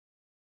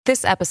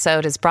This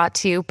episode is brought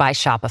to you by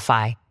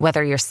Shopify.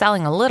 Whether you're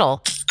selling a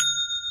little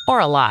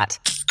or a lot,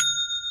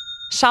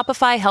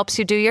 Shopify helps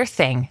you do your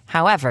thing,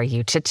 however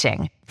you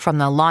cha-ching. From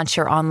the launch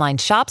your online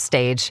shop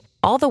stage,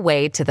 all the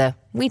way to the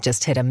we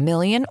just hit 1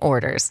 million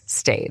orders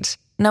stage.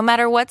 No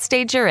matter what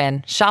stage you're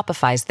in,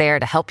 Shopify's there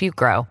to help you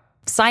grow.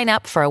 Sign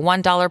up for a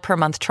 $1 per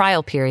month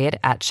trial period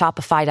at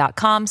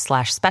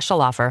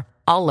shopify.com/special offer,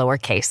 all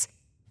lowercase.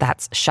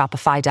 That's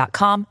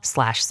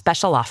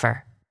shopify.com/special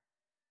offer.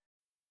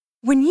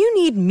 When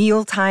you need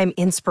mealtime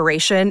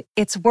inspiration,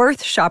 it's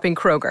worth shopping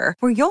Kroger,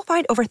 where you'll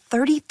find over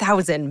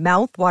 30,000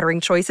 mouth-watering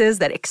choices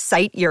that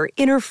excite your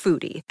inner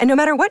foodie. And no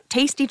matter what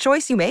tasty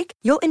choice you make,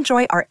 you'll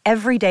enjoy our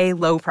everyday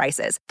low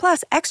prices,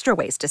 plus extra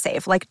ways to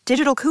save, like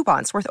digital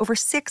coupons worth over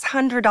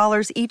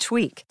 $600 each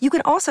week. You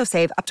can also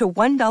save up to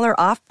 $1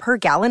 off per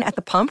gallon at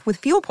the pump with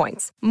fuel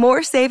points.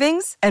 More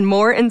savings and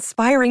more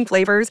inspiring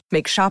flavors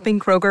make shopping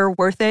Kroger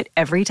worth it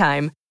every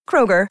time.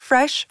 Kroger,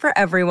 fresh for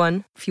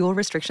everyone. Fuel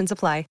restrictions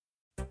apply.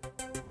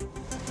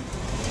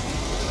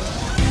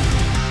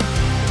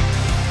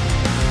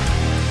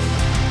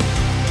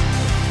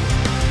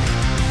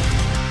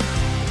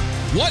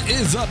 What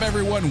is up,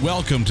 everyone?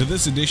 Welcome to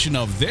this edition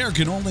of There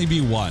Can Only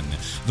Be One,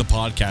 the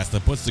podcast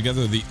that puts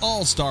together the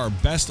all-star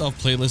best of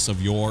playlists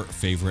of your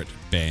favorite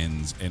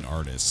bands and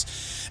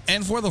artists.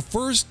 And for the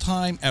first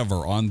time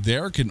ever on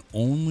There Can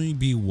Only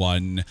Be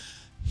One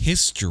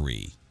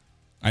history,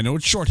 I know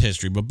it's short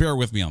history, but bear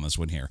with me on this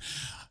one here.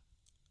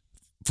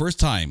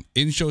 First time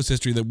in show's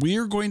history that we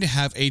are going to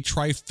have a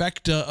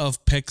trifecta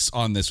of picks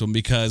on this one,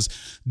 because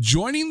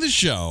joining the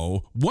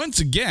show once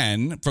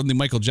again from the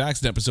Michael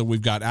Jackson episode,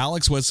 we've got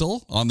Alex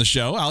Whistle on the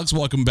show. Alex,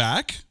 welcome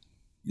back.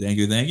 Thank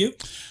you.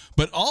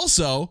 But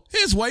also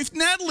his wife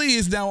Natalie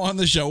is now on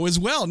the show as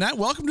well. Nat,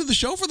 welcome to the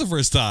show for the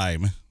first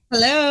time.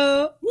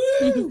 Hello.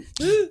 Woo!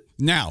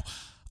 Now,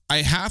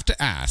 I have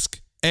to ask,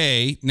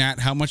 Nat,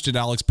 how much did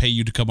Alex pay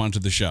you to come onto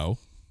the show?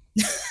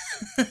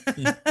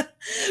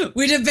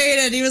 We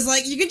debated. He was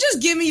like, you can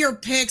just give me your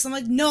picks. I'm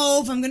like,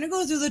 no, if I'm going to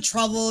go through the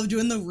trouble of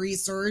doing the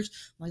research,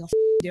 I'm like,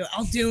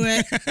 I'll do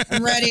it.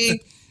 I'm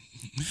ready.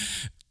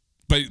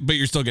 But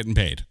you're still getting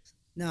paid.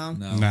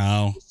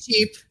 No. It's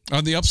cheap.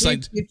 On the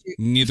upside, cheap.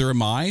 Neither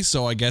am I,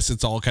 so I guess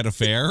it's all kind of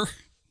fair.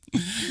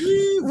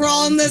 We're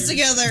all in this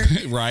together.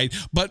 Right.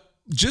 But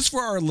just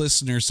for our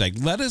listeners' sake,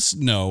 let us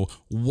know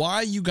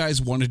why you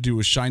guys want to do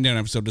a Shinedown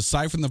episode,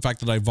 aside from the fact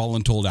that I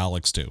voluntold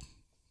Alex to.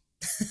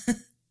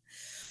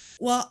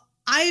 Well,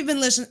 I've been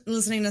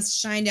listening to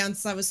Shinedown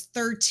since I was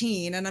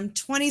 13, and I'm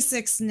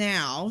 26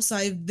 now. So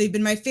they've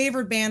been my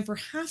favorite band for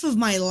half of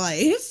my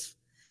life.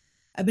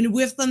 I've been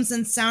with them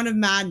since Sound of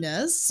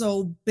Madness,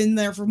 so been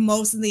there for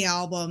most of the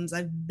albums.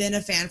 I've been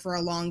a fan for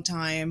a long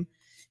time.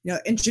 You know,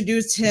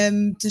 introduced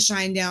him to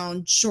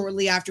Shinedown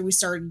shortly after we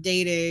started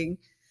dating.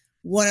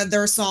 One of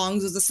their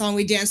songs was a song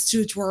we danced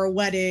to our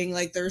wedding.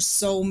 Like, there's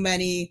so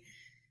many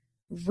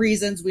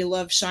reasons we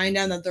love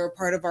Shinedown that they're a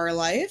part of our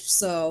life.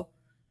 So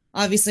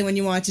obviously when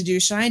you wanted to do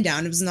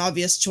Shinedown, it was an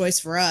obvious choice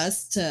for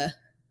us to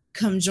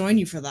come join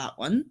you for that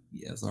one.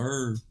 Yes,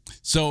 sir.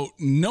 So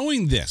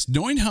knowing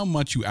how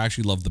much you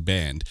actually love the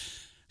band,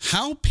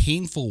 how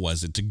painful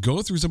was it to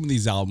go through some of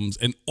these albums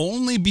and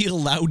only be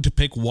allowed to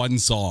pick one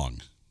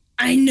song?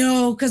 I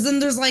know, because then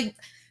there's like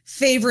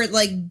favorite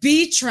like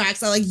B tracks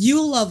that like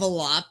you love a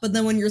lot, but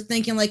then when you're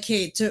thinking like,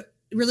 hey, to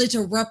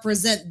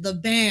represent the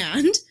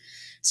band,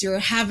 so you're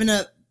having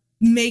to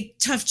make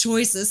tough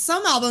choices.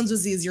 Some albums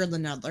was easier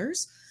than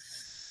others,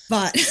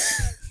 but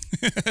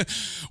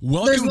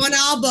there's one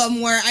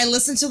album where I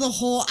listened to the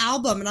whole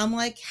album and I'm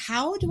like,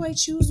 how do I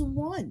choose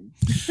one?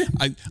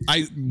 I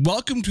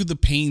welcome to the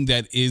pain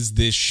that is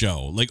this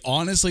show. Like,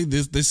 honestly,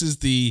 this is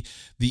the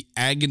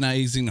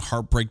agonizing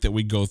heartbreak that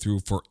we go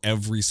through for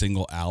every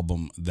single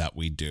album that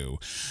we do.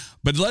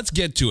 But let's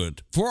get to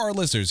it. For our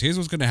listeners, here's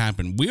what's going to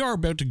happen. We are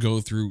about to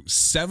go through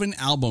 7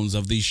 albums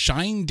of the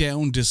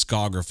Shinedown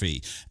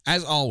discography.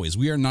 As always,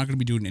 we are not going to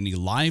be doing any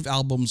live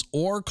albums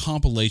or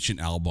compilation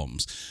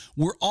albums.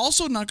 We're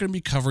also not going to be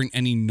covering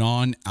any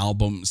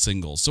non-album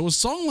singles. So a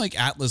song like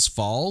Atlas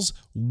Falls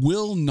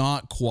will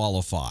not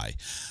qualify.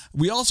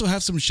 We also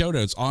have some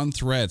shout-outs on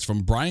threads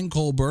from Brian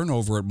Colburn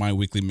over at My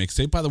Weekly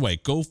Mixtape. By the way,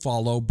 go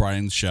follow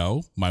Brian's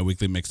show, My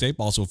Weekly Mixtape,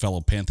 also a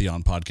fellow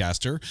Pantheon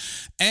podcaster.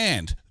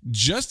 And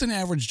Just an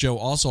Average Joe,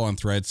 also on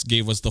threads,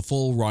 gave us the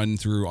full run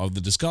through of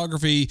the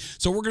discography.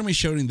 So we're going to be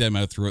shouting them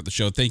out throughout the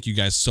show. Thank you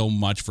guys so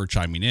much for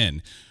chiming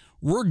in.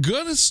 We're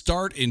going to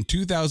start in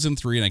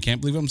 2003, and I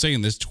can't believe I'm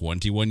saying this,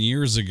 21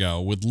 years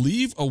ago, with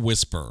Leave a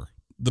Whisper.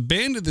 The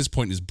band at this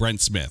point is Brent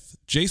Smith,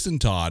 Jason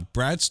Todd,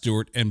 Brad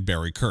Stewart, and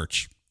Barry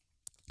Kirch.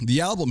 The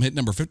album hit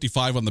number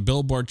 55 on the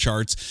Billboard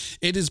charts.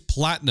 It is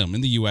platinum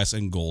in the US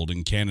and gold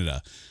in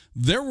Canada.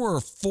 There were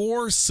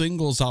 4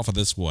 singles off of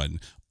this one.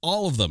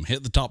 All of them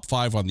hit the top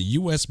 5 on the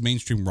US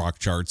mainstream rock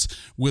charts,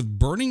 with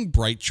Burning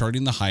Bright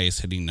charting the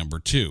highest, hitting number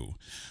 2.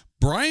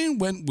 Brian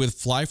went with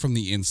Fly From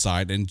the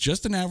Inside, and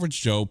Just an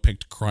Average Joe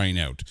picked Crying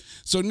Out.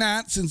 So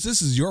Nat, since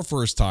this is your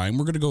first time,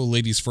 we're going to go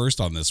ladies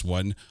first on this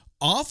one.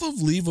 Off of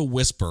Leave a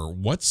Whisper,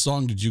 what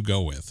song did you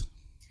go with?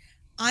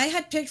 I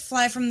had picked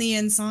Fly from the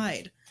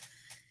Inside.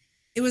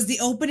 It was the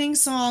opening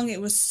song.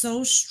 It was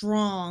so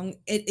strong.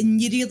 It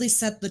immediately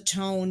set the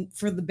tone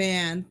for the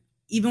band.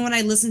 Even when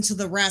I listened to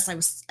the rest,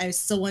 I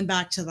still went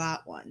back to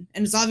that one.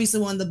 And it's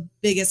obviously one of the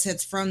biggest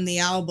hits from the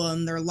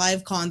album. Their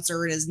live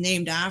concert is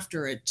named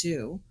after it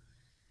too.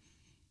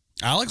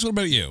 Alex, what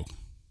about you?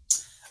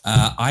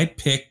 I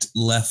picked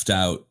Left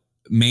Out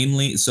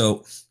mainly.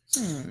 So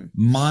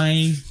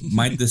my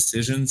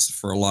decisions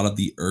for a lot of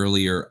the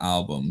earlier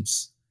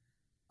albums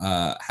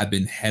have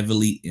been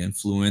heavily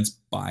influenced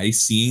by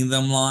seeing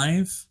them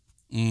live.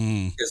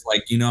 Because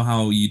like, you know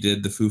how you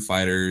did the Foo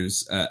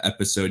Fighters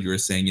episode, you were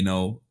saying, you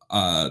know,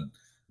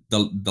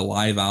 the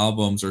live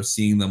albums or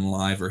seeing them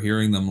live or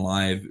hearing them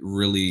live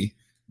really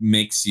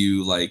makes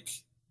you like,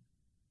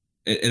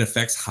 it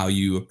affects how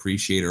you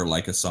appreciate or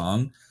like a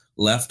song.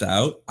 Left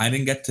Out, I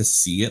didn't get to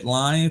see it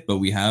live, but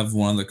we have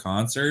one of the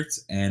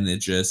concerts, and it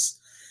just,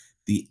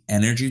 the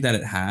energy that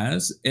it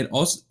has, it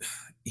also,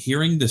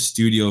 hearing the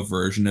studio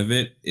version of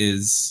it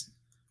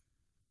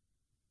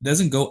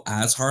doesn't go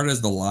as hard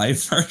as the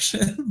live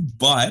version,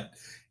 but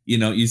you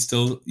know, you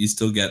still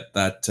get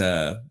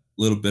that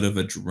little bit of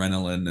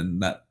adrenaline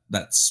and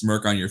that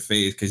smirk on your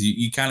face, because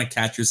you kind of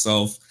catch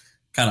yourself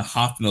kind of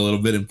hopping a little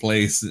bit in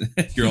place,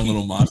 your own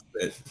little mosh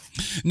pit.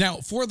 Now,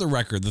 for the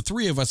record, the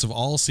three of us have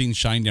all seen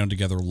Shinedown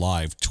together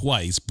live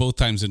twice, both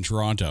times in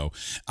Toronto.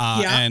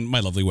 And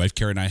my lovely wife,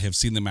 Karen, and I have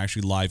seen them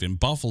actually live in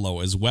Buffalo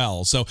as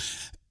well. So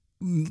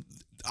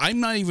I'm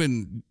not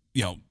even,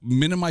 you know,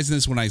 minimizing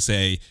this when I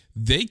say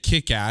they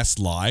kick ass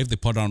live. They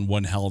put on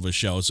one hell of a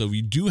show. So if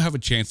you do have a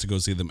chance to go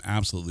see them,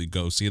 absolutely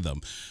go see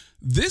them.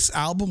 This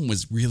album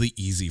was really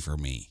easy for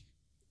me.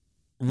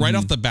 Right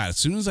off the bat, as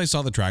soon as I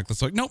saw the track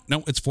list, like, no,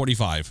 it's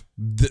 45.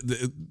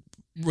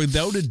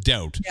 Without a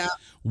doubt,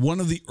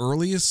 one of the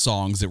earliest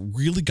songs that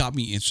really got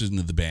me interested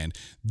in the band.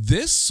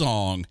 This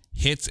song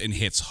hits and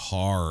hits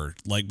hard,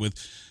 like with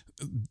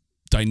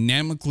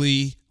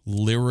dynamically,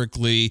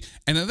 lyrically,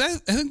 and I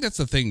think that's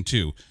the thing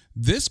too.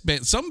 This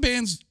band, some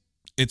bands,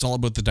 it's all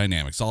about the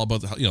dynamics, all about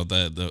the, you know,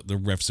 the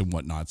riffs and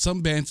whatnot.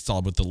 Some bands, it's all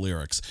about the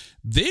lyrics.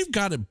 They've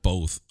got it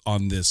both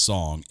on this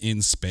song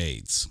in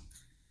spades.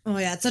 Oh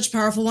yeah, it's such a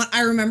powerful one.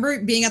 I remember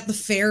being at the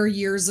fair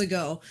years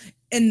ago,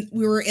 and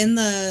we were in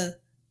the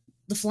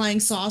flying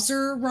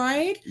saucer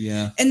ride.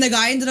 Yeah. And the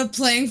guy ended up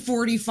playing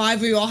 45.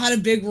 We all had a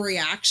big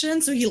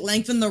reaction, so he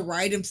lengthened the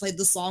ride and played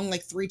the song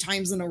like 3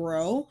 times in a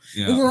row.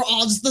 Yeah. And we were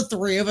all just the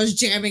three of us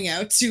jamming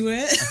out to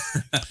it.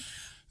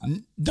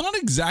 Not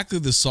exactly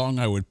the song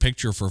I would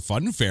picture for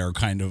Fun Fair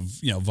kind of,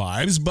 you know,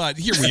 vibes, but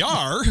here we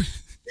are.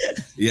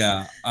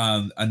 Yeah.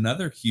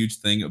 Another huge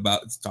thing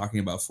about talking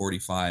about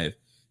 45.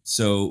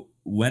 So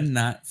when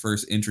Nat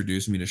first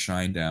introduced me to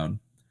Shinedown,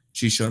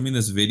 she showed me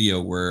this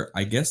video where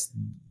I guess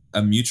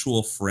a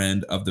mutual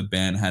friend of the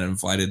band had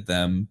invited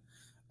them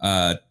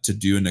to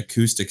do an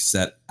acoustic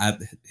set at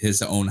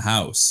his own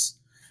house.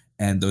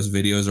 And those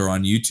videos are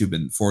on YouTube,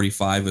 and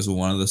 45 is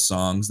one of the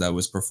songs that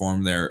was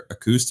performed there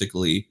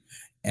acoustically.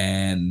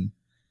 And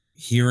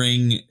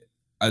hearing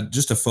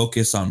just to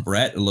focus on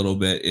Brett a little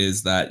bit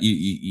is that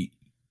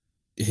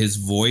his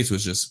voice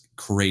was just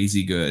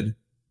crazy good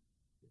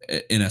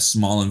in a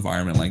small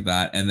environment like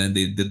that. And then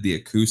they did the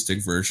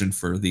acoustic version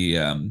for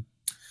the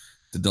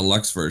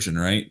deluxe version,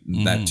 right?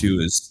 That too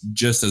is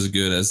just as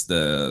good as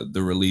the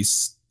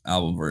release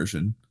album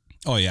version.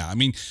 Oh yeah, I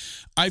mean,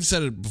 I've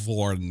said it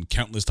before and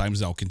countless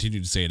times, I'll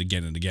continue to say it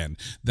again and again,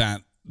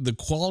 that the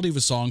quality of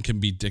a song can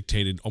be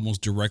dictated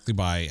almost directly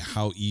by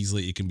how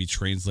easily it can be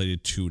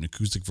translated to an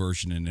acoustic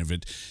version, and if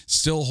it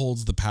still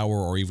holds the power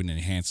or even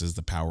enhances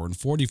the power. And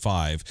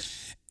 45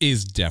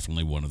 is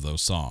definitely one of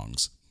those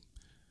songs.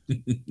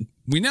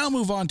 We now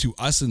move on to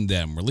Us and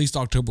Them, released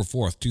October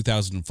 4th,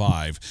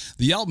 2005.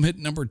 The album hit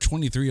number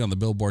 23 on the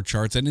Billboard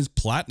charts and is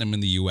platinum in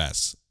the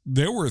US.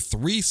 There were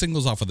 3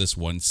 singles off of this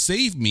one.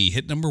 Save Me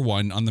hit number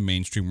 1 on the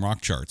mainstream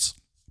rock charts.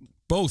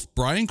 Both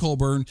Brian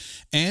Colburn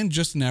and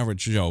Just an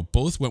Average Joe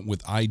both went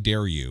with I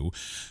Dare You.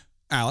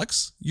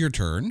 Alex, your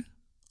turn.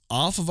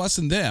 Off of Us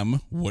and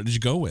Them, what did you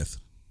go with?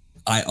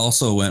 I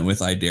also went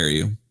with I Dare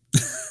You.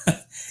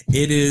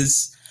 It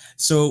is,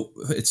 so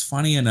it's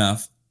funny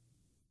enough,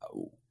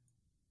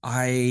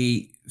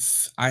 I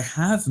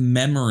have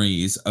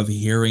memories of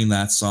hearing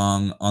that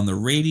song on the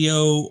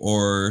radio,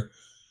 or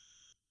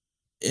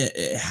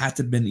it had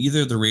to have been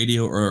either the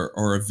radio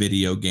or a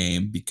video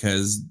game,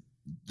 because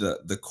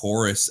the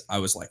chorus, I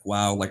was like,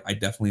 wow, like I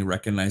definitely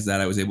recognize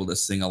that. I was able to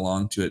sing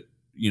along to it,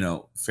 you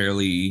know,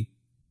 fairly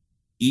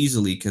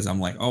easily, because I'm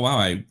like, oh wow,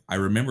 I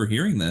remember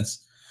hearing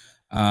this.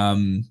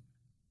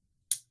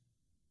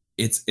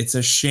 It's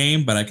a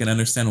shame, but I can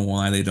understand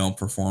why they don't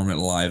perform it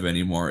live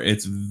anymore.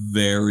 It's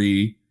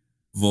very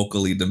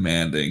vocally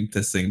demanding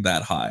to sing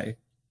that high,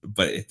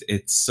 but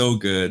it's so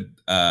good.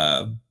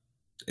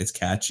 It's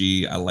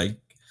catchy. I like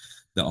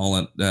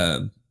what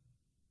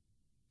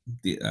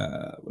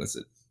is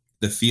it?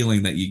 The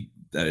feeling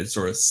that it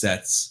sort of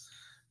sets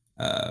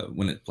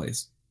when it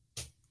plays.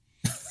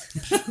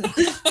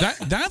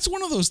 That's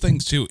one of those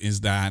things too,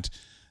 is that,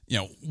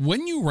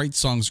 when you write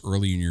songs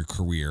early in your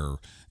career,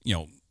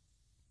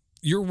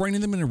 you're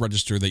writing them in a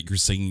register that you're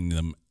singing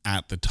them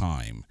at the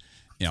time.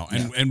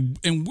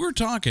 And we're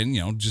talking,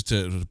 just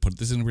to put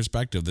this into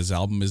perspective, this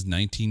album is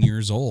 19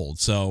 years old.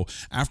 So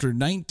after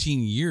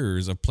 19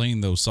 years of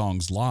playing those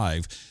songs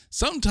live,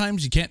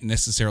 sometimes you can't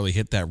necessarily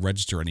hit that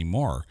register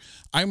anymore.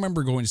 I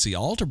remember going to see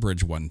Alter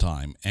Bridge one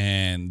time,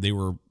 and they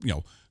were,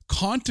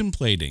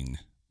 contemplating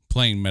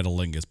playing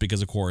Metalingus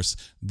because, of course,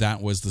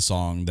 that was the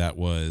song that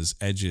was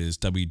Edge's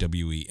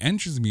WWE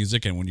entrance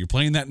music. And when you're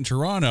playing that in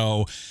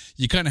Toronto,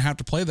 you kind of have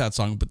to play that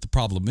song. But the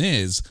problem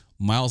is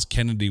Miles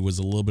Kennedy was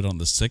a little bit on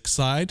the sick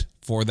side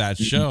for that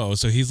show.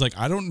 So he's like,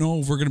 I don't know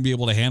if we're going to be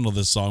able to handle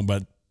this song,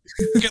 but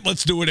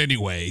let's do it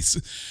anyways.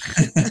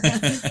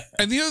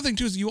 And the other thing,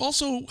 too, is you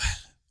also,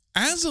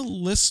 as a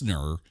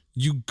listener,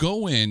 you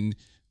go in,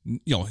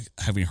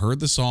 having heard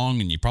the song,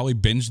 and you probably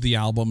binged the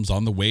albums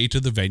on the way to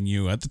the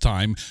venue at the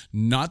time.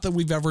 Not that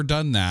we've ever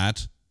done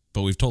that,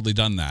 but we've totally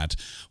done that.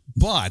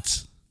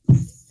 But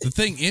the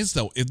thing is,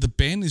 though, if the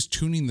band is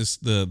tuning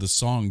the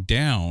song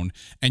down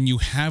and you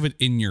have it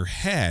in your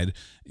head,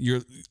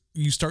 you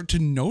start to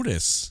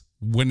notice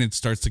when it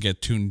starts to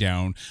get tuned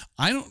down.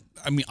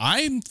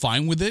 I'm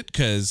fine with it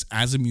because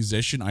as a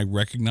musician, I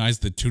recognize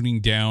that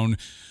tuning down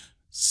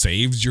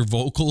saves your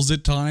vocals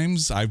at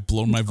times. I've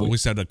blown my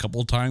voice out a couple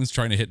of times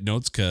trying to hit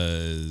notes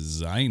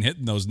because I ain't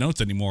hitting those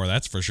notes anymore,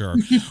 that's for sure.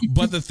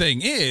 But the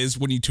thing is,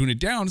 when you tune it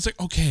down, it's like,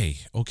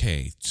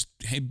 okay, just,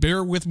 hey,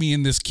 bear with me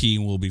in this key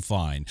and we'll be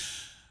fine.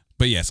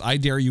 But yes, I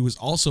Dare You is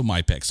also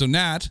my pick. So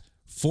Nat,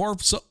 four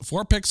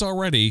picks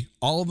already,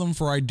 all of them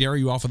for I Dare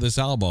You off of this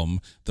album.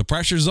 The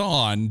pressure's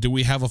on. Do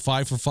we have a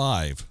 5 for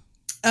 5?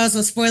 Oh,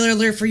 so spoiler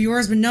alert for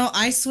yours, but no,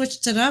 I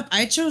switched it up.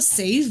 I chose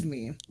Save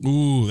Me.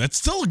 Ooh, that's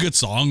still a good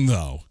song,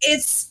 though.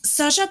 It's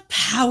such a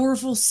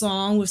powerful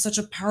song with such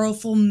a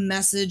powerful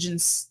message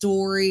and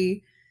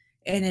story,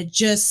 and it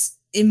just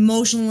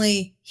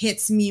emotionally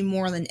hits me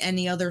more than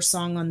any other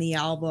song on the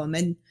album.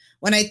 And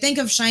when I think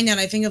of Shinedown,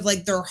 I think of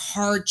like their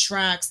hard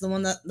tracks, the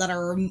one that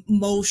are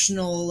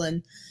emotional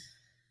and,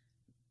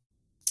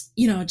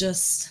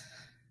 just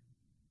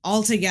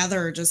all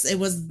together, it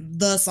was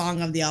the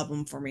song of the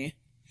album for me.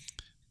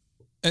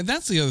 And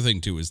that's the other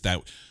thing, too, is that,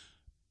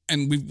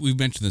 and we've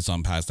mentioned this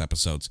on past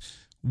episodes,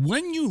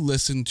 when you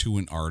listen to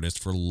an artist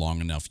for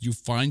long enough, you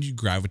find you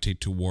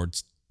gravitate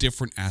towards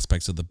different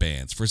aspects of the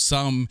bands. For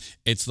some,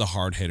 it's the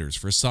hard hitters.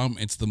 For some,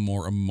 it's the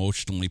more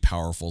emotionally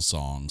powerful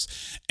songs.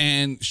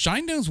 And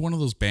Shinedown is one of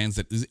those bands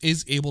that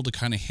is able to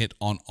kind of hit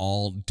on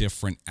all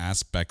different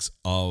aspects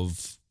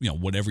of,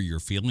 whatever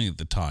you're feeling at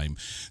the time.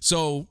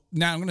 So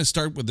now I'm going to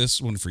start with this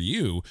one for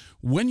you.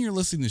 When you're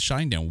listening to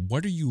Shinedown,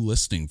 what are you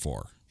listening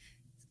for?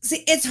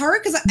 See, it's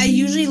hard because I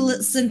usually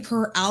listen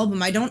per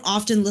album. I don't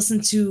often listen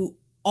to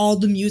all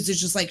the music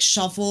just like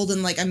shuffled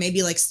and like I may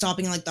be like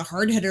stopping like the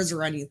hard hitters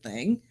or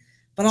anything.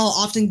 But I'll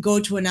often go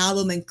to an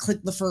album and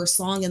click the first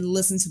song and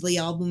listen to the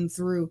album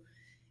through.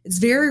 It's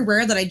very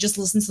rare that I just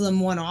listen to them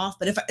one off.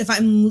 But if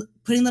I'm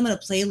putting them in a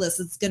playlist,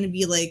 it's going to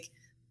be like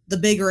the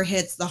bigger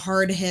hits, the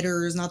hard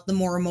hitters, not the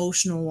more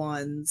emotional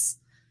ones.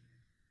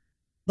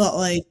 But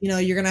like,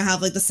 you're going to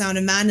have like the Sound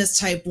of Madness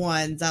type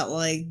ones that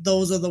like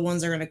those are the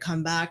ones that are going to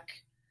come back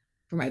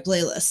for my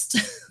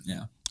playlist.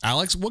 Yeah.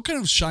 Alex, what kind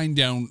of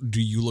Shinedown do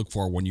you look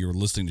for when you're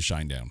listening to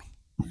Shinedown?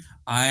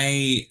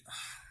 I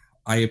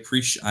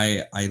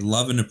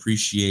love and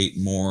appreciate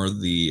more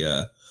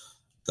the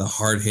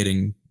hard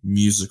hitting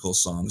musical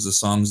songs, the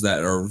songs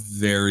that are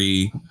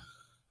very,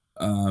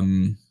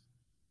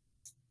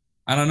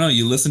 I don't know,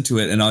 you listen to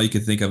it and all you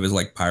can think of is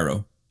like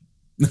pyro,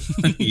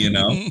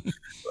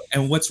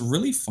 And what's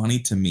really funny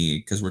to me,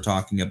 because we're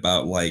talking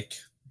about like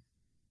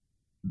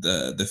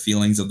the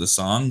feelings of the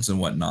songs and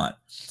whatnot.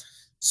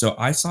 So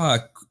I saw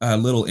a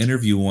little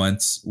interview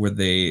once where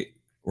they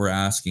were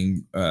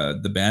asking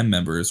the band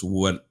members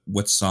what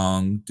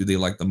song do they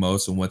like the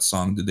most and what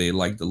song do they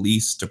like the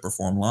least to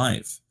perform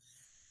live.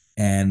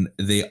 And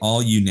they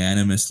all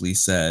unanimously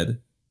said,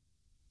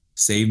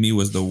 Save Me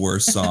was the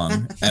worst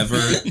song ever.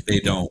 They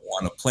don't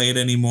want to play it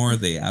anymore.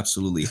 They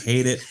absolutely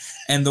hate it.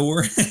 And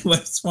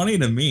what's funny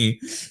to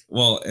me,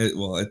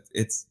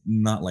 it's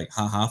not like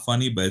haha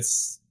funny, but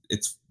it's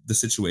the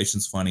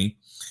situation's funny.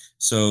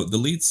 So the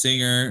lead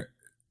singer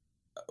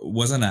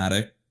was an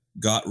addict,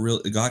 got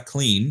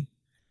clean,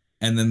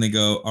 and then they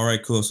go, all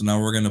right, cool. So now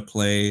we're going to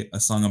play a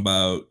song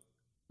about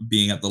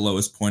being at the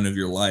lowest point of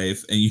your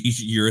life and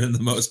you're in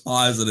the most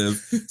positive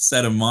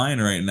set of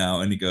mind right now.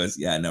 And he goes,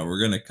 yeah, no, we're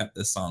going to cut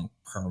this song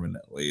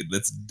permanently.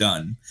 That's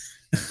done.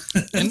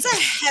 It's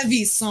a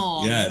heavy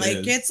song. Yeah,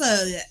 it's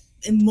a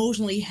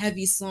emotionally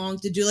heavy song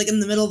to do like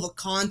in the middle of a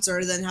concert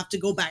and then have to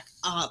go back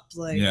up.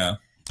 Yeah.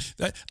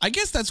 I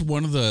guess that's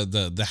one of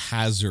the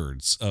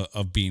hazards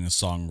of being a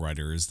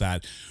songwriter is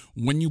that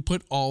when you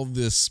put all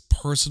this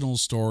personal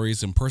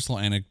stories and personal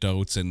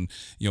anecdotes and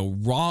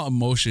raw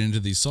emotion into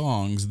these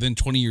songs, then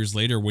 20 years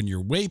later when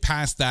you're way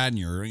past that and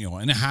you're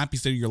in a happy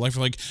state of your life,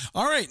 you're like,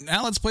 all right,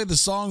 now let's play the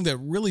song that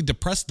really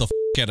depressed the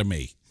out of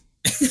me.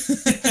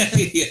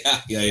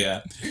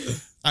 Yeah.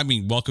 I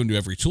mean, welcome to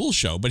every Tool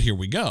show, but here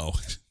we go.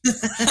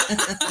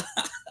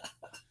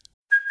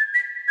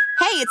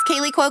 Hey, it's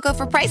Kaylee Cuoco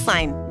for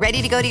Priceline.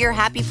 Ready to go to your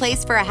happy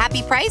place for a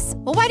happy price?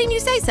 Well, why didn't you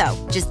say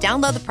so? Just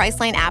download the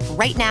Priceline app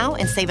right now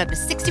and save up to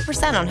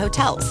 60% on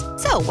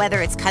hotels. So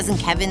whether it's Cousin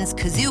Kevin's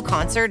Kazoo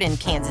Concert in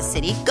Kansas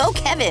City, go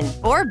Kevin,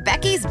 or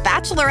Becky's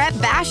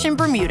Bachelorette Bash in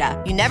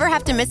Bermuda, you never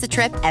have to miss a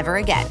trip ever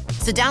again.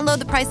 So download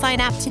the Priceline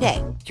app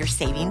today. Your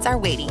savings are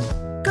waiting.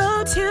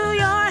 Go to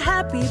your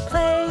happy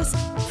place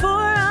for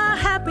a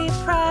happy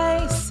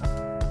price.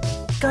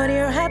 Go to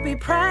your happy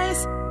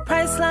price,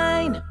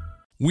 Priceline.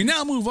 We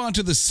now move on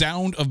to The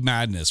Sound of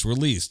Madness,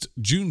 released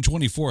June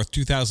 24th,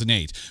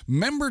 2008.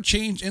 Member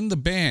change in the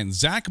band.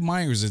 Zach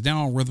Myers is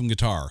now on rhythm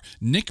guitar,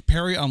 Nick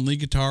Perry on lead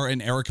guitar, and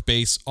Eric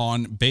Bass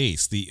on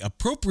bass. The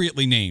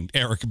appropriately named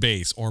Eric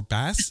Bass, or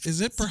Bass,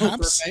 is it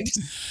perhaps?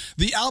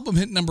 The album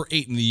hit number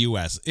 8 in the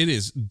US. It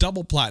is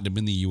double platinum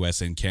in the US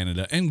and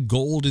Canada, and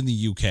gold in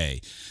the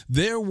UK.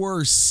 There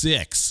were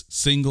 6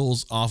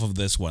 singles off of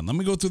this one. Let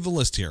me go through the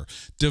list here.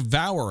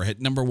 Devour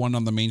hit number 1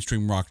 on the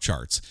mainstream rock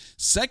charts.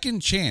 Second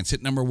Chance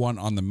hit number 1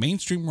 on the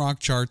mainstream rock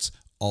charts,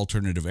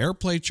 alternative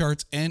airplay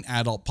charts, and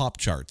adult pop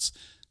charts.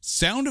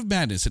 Sound of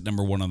Madness hit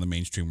number 1 on the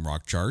mainstream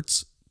rock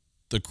charts.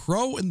 The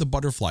Crow and the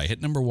Butterfly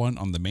hit number 1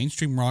 on the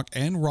mainstream rock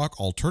and rock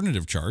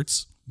alternative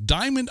charts.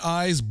 Diamond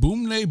Eyes,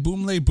 Boom Lay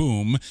Boom Lay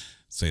Boom,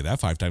 say that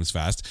 5 times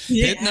fast,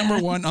 hit number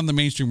 1 on the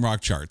mainstream rock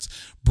charts.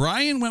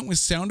 Brian went with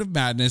Sound of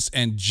Madness,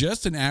 and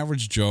Just an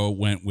Average Joe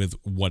went with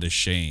What a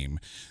Shame.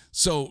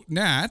 So,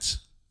 Nat,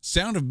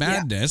 Sound of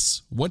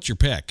Madness, what's your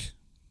pick?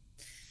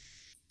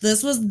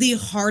 This was the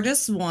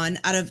hardest one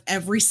out of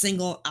every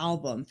single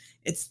album.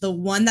 It's the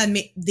one that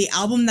the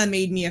album that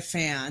made me a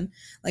fan.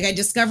 Like, I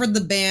discovered the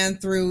band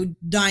through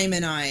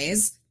Diamond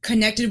Eyes,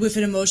 connected with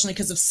it emotionally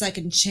because of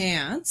Second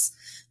Chance.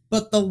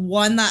 But the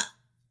one that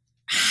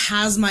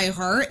has my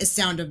heart is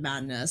Sound of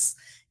Madness.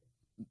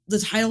 The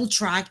title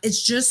track,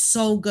 it's just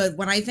so good.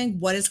 When I think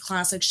what is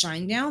classic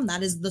Shinedown,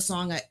 that is the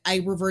song I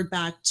revert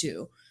back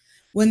to.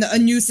 When a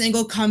new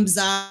single comes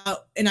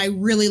out and I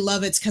really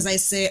love it because I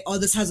say, oh,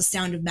 this has a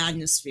Sound of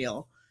Madness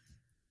feel.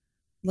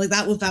 Like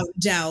that without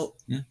doubt.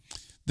 Yeah.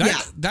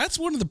 That's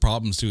one of the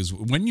problems too, is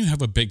when you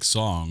have a big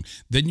song,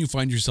 then you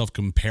find yourself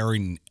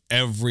comparing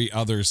every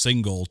other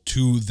single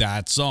to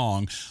that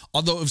song.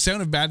 Although if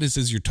Sound of Madness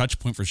is your touch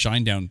point for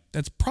Shinedown,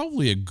 that's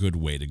probably a good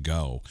way to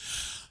go.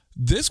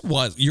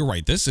 You're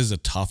right, this is a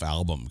tough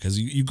album because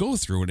you go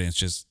through it and it's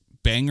just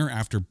banger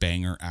after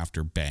banger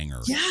after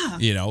banger. Yeah.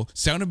 You know,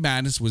 Sound of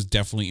Madness was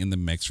definitely in the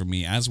mix for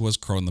me, as was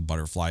Crow and the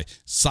Butterfly.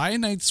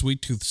 Cyanide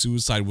Sweet Tooth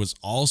Suicide was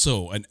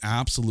also an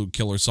absolute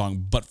killer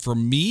song. But for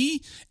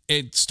me,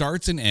 it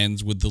starts and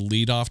ends with the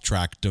lead-off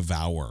track,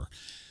 Devour.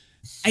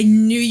 I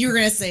knew you were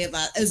going to say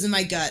that. It was in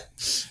my gut.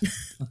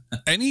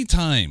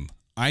 Anytime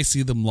I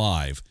see them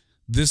live,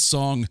 this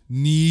song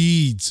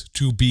needs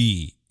to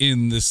be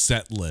in the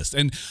set list.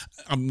 And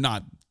I'm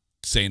not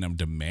saying I'm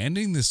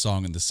demanding this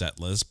song in the set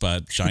list,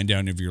 but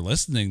Shinedown, if you're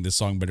listening, this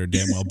song better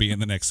damn well be in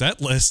the next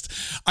set list.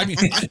 I mean,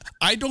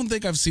 I don't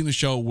think I've seen a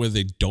show where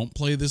they don't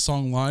play this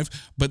song live,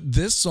 but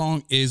this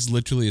song is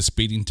literally a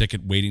speeding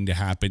ticket waiting to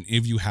happen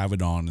if you have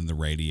it on in the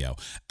radio.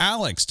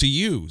 Alex, to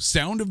you,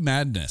 Sound of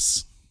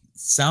Madness.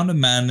 Sound of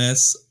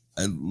Madness,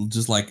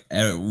 just like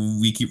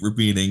we keep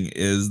repeating,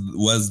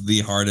 was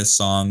the hardest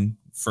song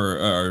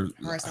for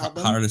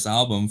hardest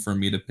album for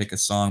me to pick a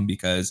song,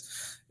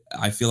 because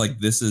I feel like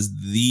this is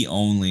the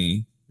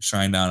only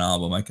Shinedown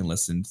album I can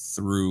listen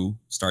through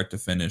start to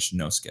finish,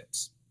 no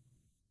skips.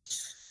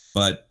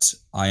 But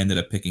I ended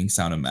up picking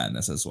Sound of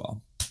Madness as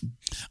well.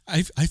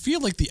 I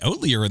feel like the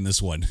outlier in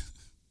this one.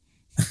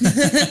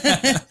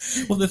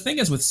 Well, the thing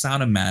is with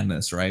Sound of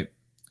Madness, right?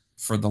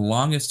 For the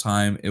longest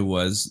time, it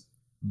was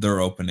their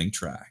opening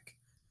track.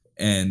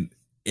 And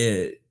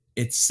it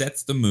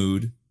sets the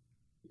mood.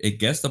 It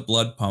gets the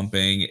blood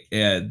pumping.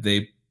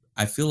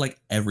 I feel like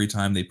every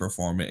time they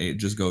perform it, it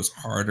just goes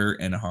harder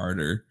and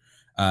harder.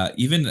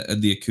 Even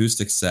the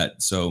acoustic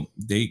set. So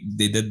they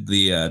did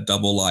the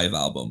double live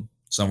album,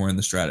 Somewhere in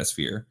the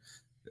Stratosphere.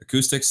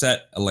 Acoustic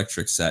set,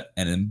 electric set.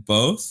 And in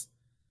both,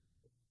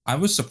 I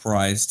was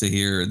surprised to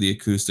hear the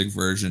acoustic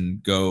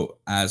version go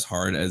as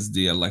hard as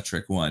the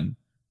electric one.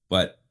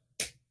 But,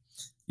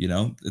 you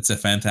know, it's a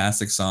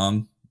fantastic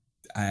song.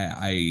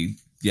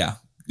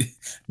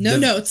 No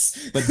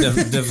notes. But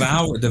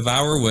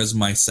Devour was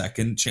my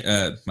second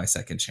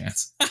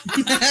chance.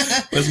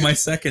 Was my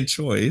second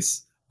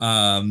choice.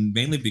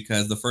 Mainly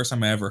because the first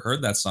time I ever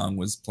heard that song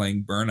was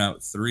playing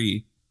Burnout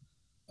 3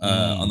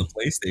 on the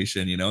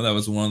PlayStation. You know, that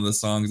was one of the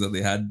songs that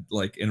they had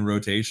like in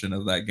rotation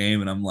of that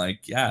game, and I'm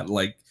like, yeah,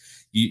 like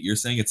you're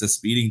saying it's a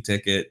speeding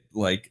ticket,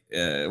 like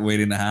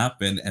waiting to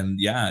happen, and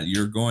yeah,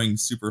 you're going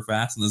super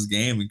fast in this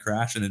game and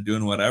crashing and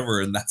doing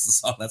whatever, and that's the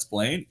song that's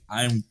playing.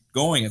 I'm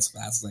going as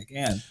fast as I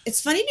can.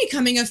 It's funny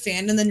becoming a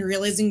fan and then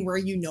realizing where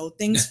you know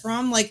things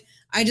from. Like,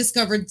 I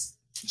discovered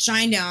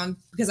Shinedown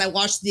because I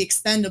watched The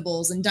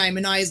Expendables and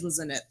Diamond Eyes was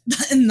in it.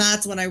 And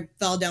that's when I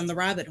fell down the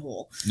rabbit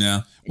hole.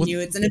 Yeah. And knew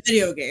it's in a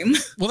video game.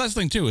 Well, that's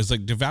the thing too, is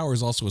like Devour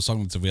is also a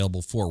song that's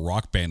available for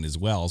Rock Band as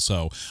well.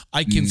 So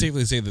I can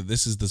safely say that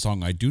this is the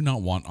song I do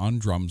not want on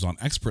drums on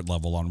expert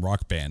level on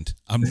Rock Band.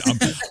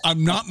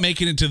 I'm not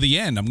making it to the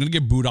end. I'm going to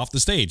get booed off the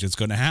stage. It's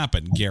going to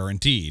happen.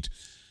 Guaranteed.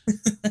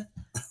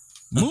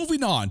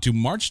 Moving on to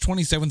March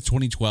 27th,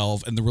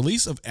 2012, and the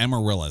release of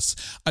Amaryllis.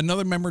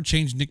 Another member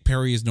changed. Nick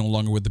Perry is no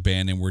longer with the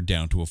band, and we're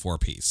down to a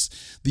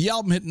 4-piece. The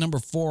album hit number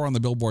 4 on the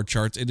Billboard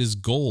charts. It is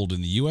gold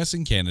in the US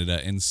and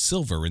Canada and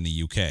silver in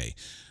the UK.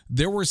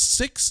 There were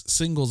 6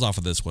 singles off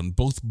of this one.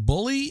 Both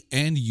Bully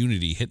and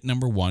Unity hit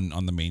number 1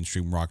 on the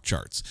mainstream rock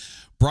charts.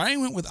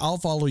 Brian went with I'll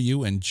Follow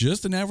You, and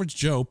Just an Average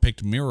Joe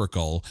picked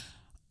Miracle.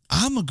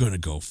 I'm going to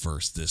go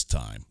first this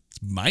time. It's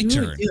my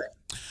turn.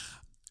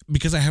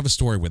 Because I have a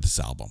story with this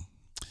album.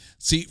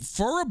 See,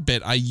 for a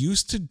bit, I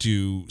used to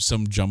do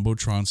some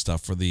Jumbotron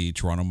stuff for the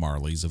Toronto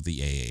Marlies of the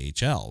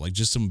AAHL, like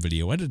just some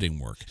video editing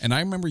work. And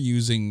I remember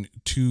using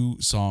 2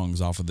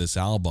 songs off of this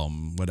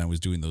album when I was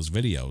doing those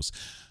videos.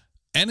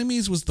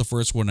 Enemies was the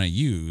first one I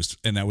used,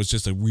 and that was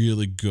just a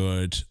really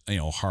good,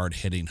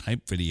 hard-hitting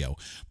hype video.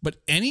 But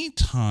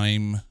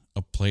anytime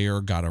a player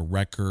got a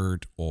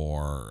record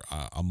or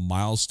a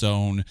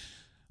milestone,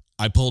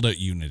 I pulled out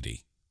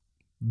Unity.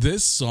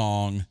 This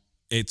song...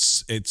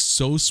 It's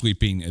so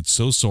sweeping, it's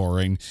so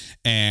soaring,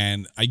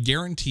 and I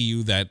guarantee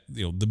you that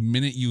the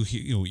minute you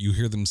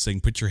hear them sing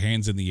 "Put Your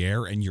Hands in the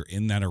Air" and you're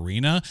in that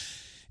arena,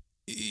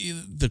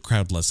 the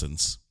crowd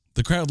listens.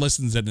 The crowd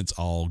listens, and it's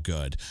all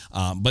good.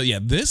 But yeah,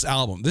 this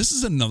album, this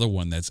is another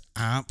one that's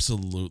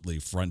absolutely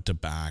front to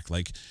back,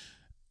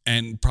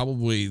 and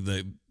probably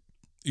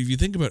if you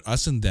think about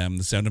Us and Them,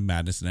 The Sound of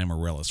Madness, and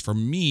Amaryllis, for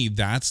me,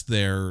 that's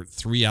their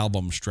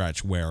 3-album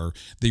stretch where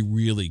they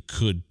really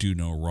could do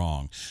no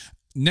wrong.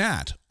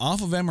 Nat,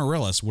 off of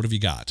Amaryllis, what have you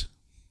got?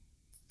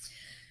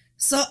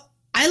 So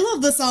I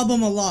love this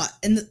album a lot.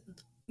 And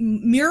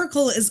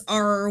Miracle is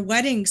our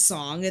wedding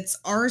song. It's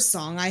our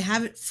song. I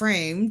have it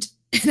framed.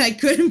 And I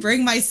couldn't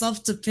bring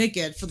myself to pick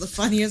it for the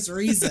funniest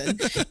reason.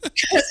 Because,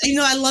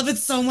 I love it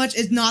so much.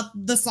 It's not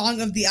the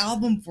song of the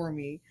album for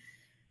me.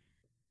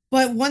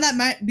 But one that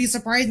might be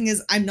surprising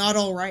is I'm Not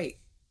All Right.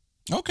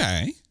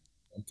 Okay.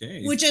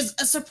 Which is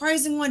a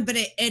surprising one, but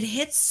it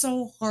hits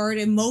so hard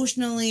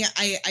emotionally.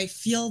 I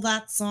feel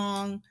that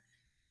song.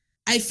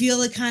 I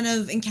feel it kind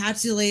of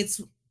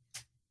encapsulates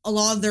a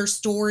lot of their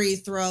story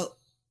throughout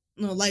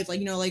life.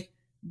 Like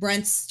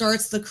Brent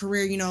starts the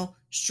career,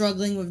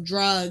 struggling with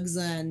drugs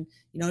and,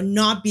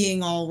 not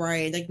being all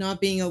right, like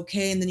not being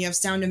okay. And then you have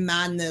Sound of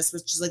Madness,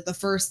 which is like the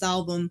first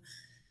album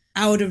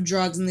out of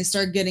drugs, and they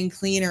start getting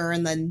cleaner.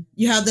 And then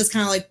you have this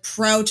kind of like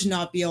proud to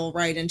not be all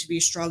right and to be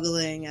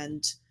struggling,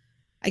 and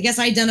I guess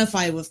I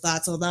identify with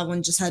that, so that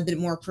one just had a bit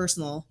more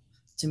personal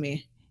to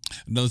me.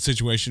 Another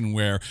situation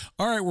where,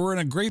 all right, we're in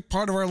a great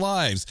part of our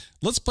lives.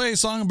 Let's play a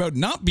song about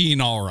not being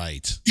all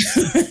right.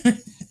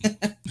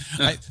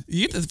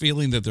 You get the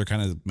feeling that they're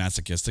kind of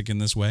masochistic in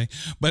this way.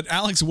 But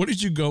Alex, what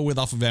did you go with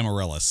off of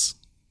Amaryllis?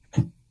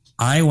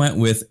 I went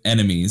with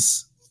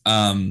Enemies,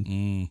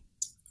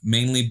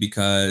 mainly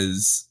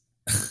because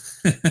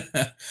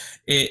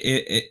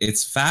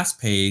it's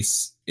fast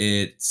paced.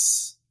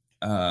 It's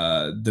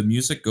the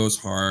music goes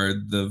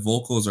hard. The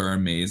vocals are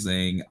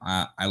amazing.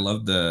 I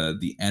love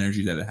the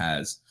energy that it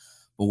has.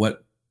 But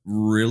what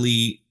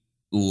really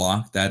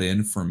locked that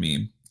in for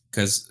me,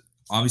 because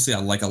obviously I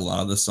like a lot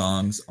of the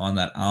songs on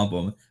that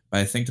album, but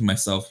I think to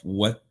myself,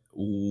 what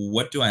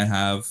do I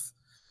have?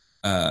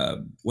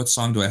 What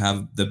song do I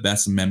have the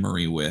best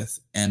memory with?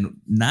 And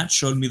Nat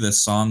showed me this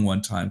song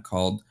one time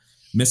called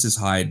 "Mrs.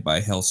 Hyde" by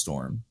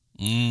Hailstorm.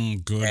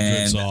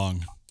 Good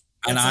song.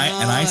 And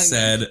I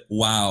said,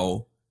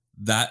 wow.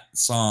 That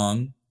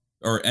song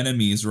or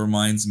Enemies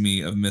reminds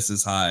me of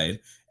Mrs. Hyde,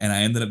 and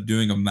I ended up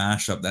doing a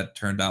mashup that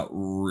turned out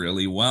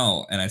really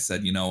well. And I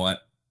said, you know what,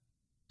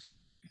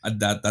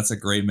 that's a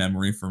great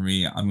memory for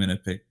me. I'm gonna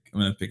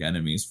pick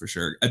Enemies for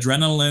sure.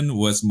 Adrenaline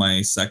was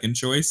my second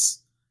choice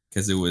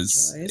because it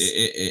was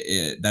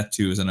that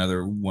too is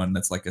another one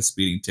that's like a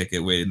speeding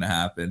ticket waiting to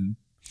happen.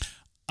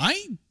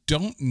 I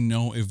don't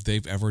know if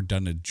they've ever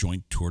done a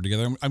joint tour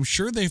together. I'm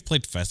sure they've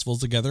played festivals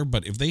together,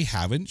 but if they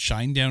haven't,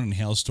 Shinedown and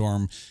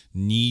Hailstorm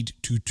need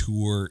to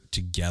tour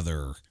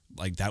together.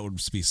 Like that would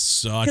be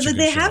such a good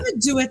they show.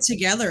 haven't do it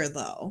together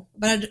though,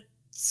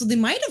 so they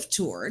might have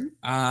toured.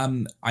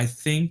 I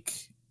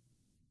think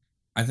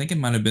it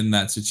might have been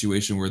that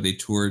situation where they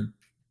toured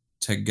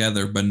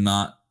together, but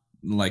not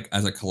like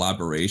as a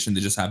collaboration.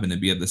 They just happened to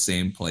be at the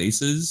same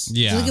places.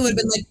 Yeah, I think it would have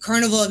been like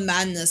Carnival of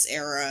Madness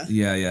era.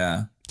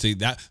 Yeah. See,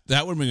 that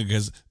would be good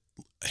because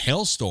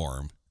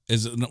Hailstorm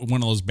is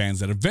one of those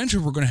bands that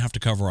eventually we're going to have to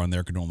cover on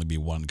There Can Only Be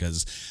One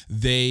because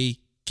they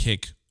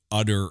kick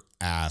utter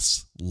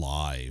ass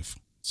live.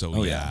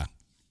 So, yeah.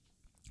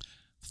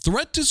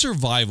 Threat to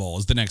Survival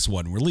is the next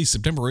one, released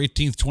September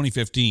 18th,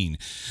 2015.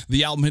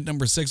 The album hit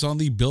number 6 on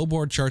the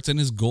Billboard charts and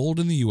is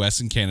gold in the US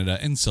and Canada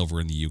and silver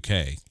in the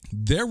UK.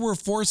 There were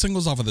 4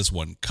 singles off of this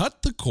one.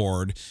 Cut the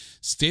Cord,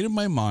 State of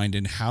My Mind,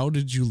 and How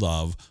Did You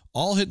Love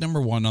all hit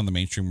number 1 on the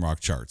mainstream rock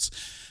charts.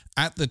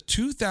 At the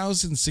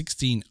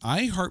 2016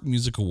 iHeart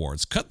Music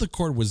Awards, Cut the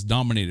Cord was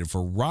nominated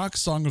for Rock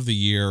Song of the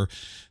Year.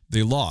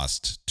 They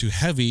lost to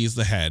Heavy is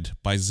the Head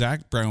by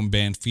Zac Brown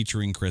Band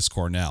featuring Chris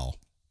Cornell.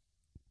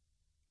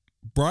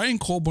 Brian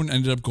Colburn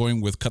ended up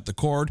going with Cut the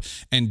Cord,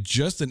 and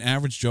Just an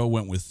Average Joe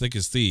went with Thick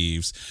as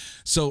Thieves.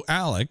 So,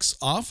 Alex,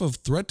 off of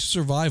Threat to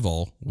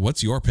Survival,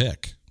 what's your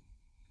pick?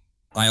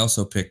 I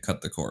also picked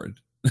Cut the Cord.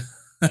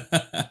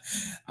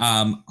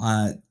 I'm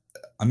going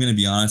to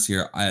be honest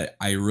here.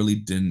 I really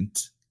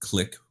didn't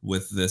click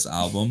with this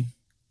album.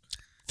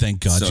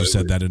 Thank God you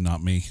said that and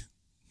not me.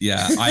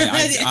 Yeah,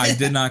 I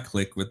did not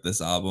click with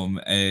this album.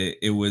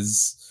 It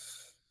was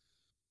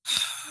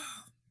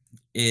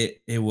they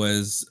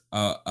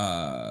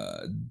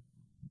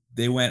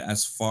went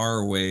as far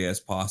away as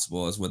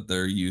possible as what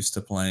they're used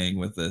to playing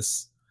with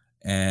this,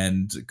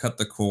 and Cut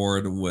the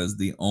Cord was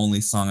the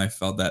only song I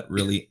felt that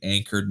really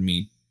anchored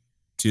me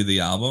to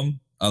the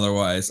album.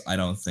 Otherwise, I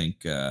don't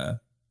think I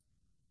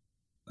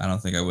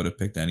would have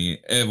picked any.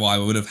 Well, I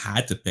would have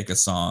had to pick a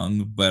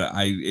song, but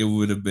it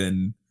would have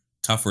been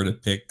tougher to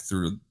pick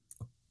through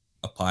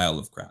a pile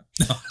of crap.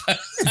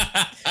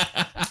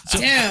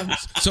 Damn.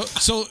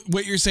 So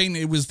what you're saying,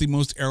 it was the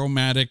most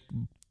aromatic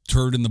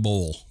turd in the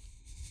bowl.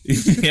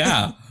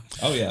 Yeah.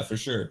 Oh yeah, for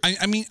sure.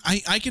 I mean,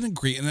 I can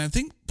agree. And I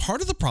think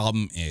part of the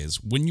problem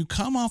is when you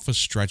come off a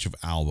stretch of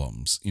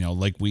albums,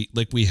 like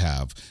we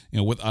have,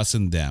 with Us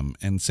and Them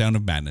and Sound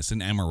of Madness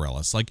and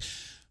Amaryllis, like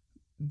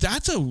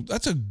that's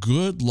a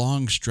good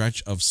long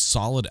stretch of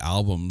solid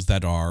albums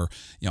that are,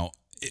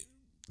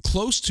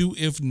 close to,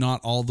 if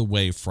not all the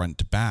way front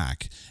to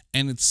back.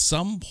 And at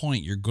some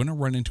point you're going to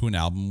run into an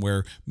album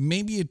where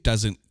maybe it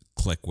doesn't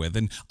click with.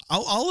 And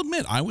I'll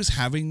admit, I was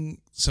having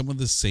some of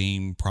the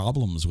same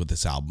problems with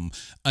this album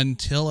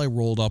until I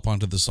rolled up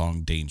onto the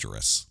song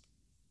Dangerous.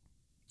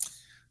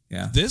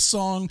 Yeah. This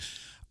song,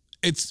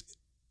 it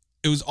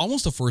was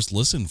almost a first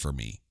listen for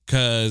me.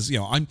 Because,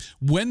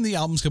 when the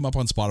albums come up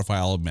on Spotify,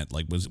 I'll admit,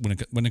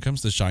 when it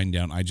comes to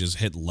Shinedown, I just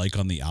hit like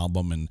on the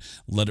album and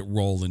let it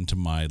roll into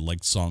my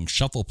liked song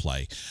shuffle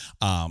play.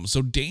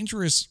 So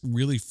Dangerous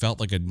really felt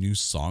like a new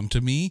song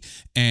to me.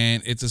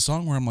 And it's a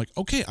song where I'm like,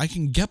 okay, I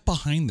can get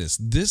behind this.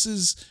 This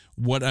is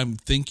what I'm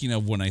thinking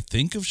of when I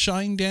think of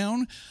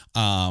Shinedown.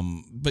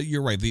 But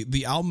you're right.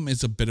 The album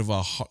is a bit of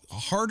a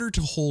harder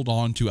to hold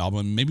on to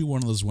album. Maybe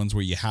one of those ones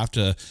where you have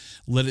to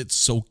let it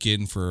soak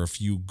in for a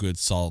few good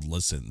solid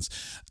listens.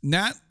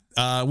 Nat,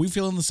 we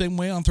feeling the same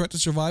way on Threat to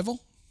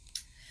Survival?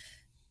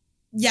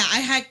 Yeah,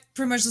 I had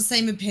pretty much the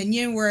same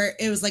opinion where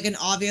it was like an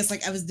obvious,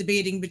 like I was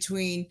debating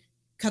between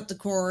Cut the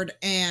Cord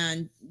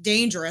and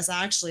Dangerous.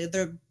 Actually,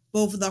 they're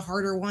both of the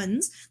harder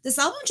ones. This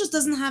album just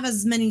doesn't have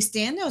as many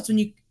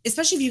standouts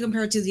especially if you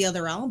compare it to the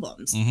other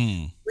albums.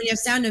 Mm-hmm. When you have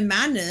Sound of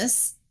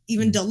Madness,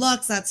 even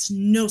deluxe, that's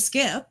no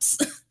skips.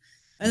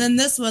 And then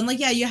this one,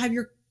 you have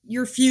your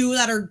few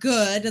that are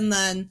good and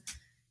then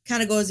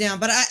kind of goes down.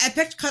 But I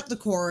picked Cut the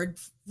Cord.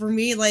 For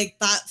me,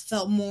 that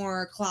felt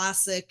more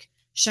classic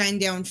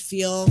Shinedown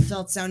feel,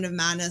 felt Sound of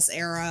Madness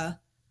era.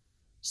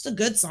 Just a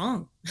good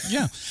song.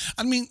 Yeah.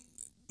 I mean,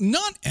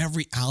 not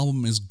every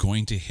album is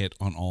going to hit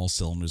on all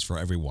cylinders for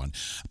everyone.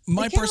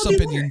 My personal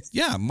opinion is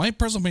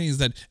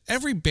that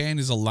every band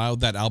is allowed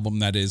that album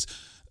that is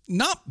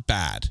not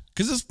bad,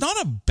 because it's not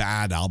a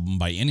bad album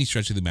by any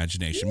stretch of the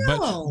imagination,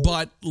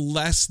 but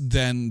less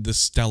than the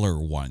stellar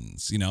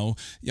ones.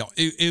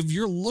 If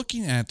you're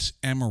looking at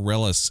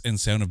Amaryllis and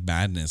Sound of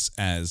Madness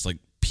as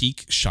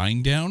peak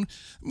Shinedown,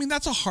 I mean,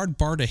 that's a hard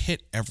bar to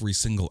hit every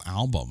single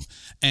album.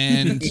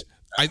 And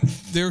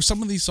there are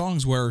some of these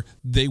songs where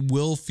they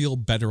will feel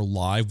better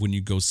live when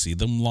you go see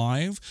them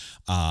live.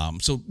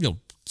 So,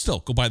 still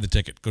go buy the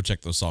ticket, go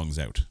check those songs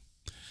out.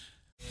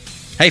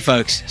 Hey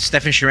folks,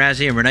 Stefan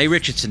Shirazi and Renee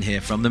Richardson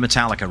here from the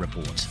Metallica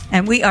Report.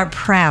 And we are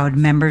proud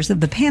members of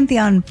the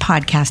Pantheon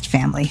podcast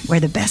family, where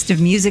the best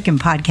of music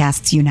and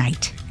podcasts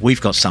unite.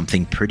 We've got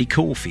something pretty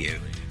cool for you.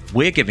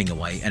 We're giving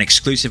away an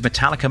exclusive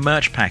Metallica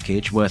merch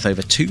package worth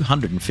over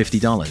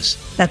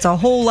 $250. That's a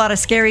whole lot of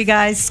Scary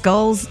Guys,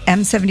 Skulls,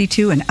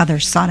 M72, and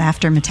other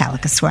sought-after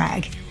Metallica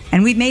swag.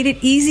 And we've made it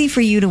easy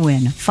for you to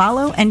win.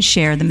 Follow and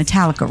share the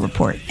Metallica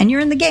Report, and you're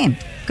in the game.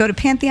 Go to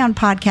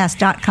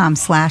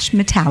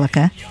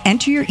pantheonpodcast.com/Metallica,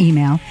 enter your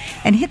email,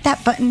 and hit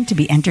that button to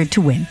be entered to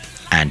win.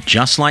 And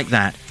just like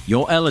that,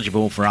 you're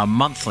eligible for our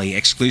monthly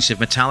exclusive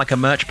Metallica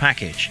merch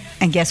package.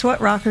 And guess what,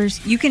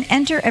 rockers? You can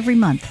enter every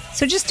month,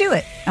 so just do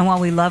it. And while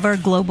we love our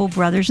global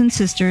brothers and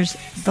sisters,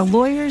 the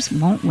lawyers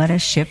won't let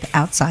us ship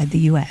outside the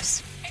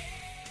U.S.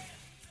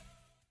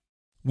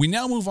 We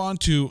now move on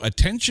to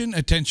Attention,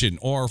 Attention,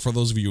 or for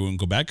those of you in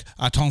Quebec,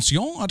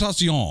 Attention,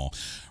 Attention.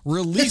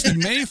 Released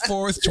May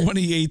 4th,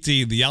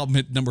 2018, the album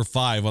hit number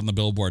 5 on the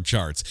Billboard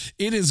charts.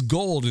 It is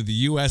gold in the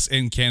US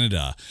and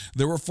Canada.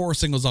 There were 4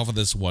 singles off of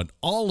this one.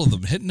 All of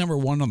them hit number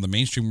 1 on the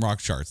mainstream rock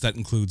charts. That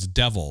includes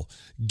Devil,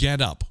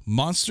 Get Up,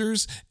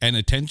 Monsters, and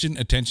Attention,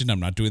 Attention. I'm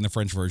not doing the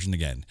French version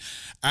again.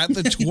 At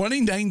the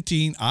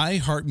 2019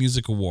 iHeart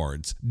Music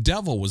Awards,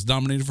 Devil was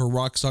nominated for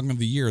Rock Song of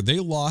the Year. They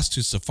lost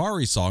to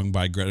Safari Song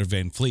by Greta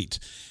Van Fleet.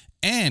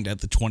 And at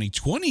the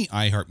 2020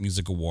 iHeart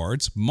Music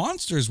Awards,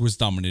 Monsters was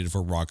nominated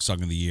for Rock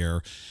Song of the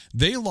Year.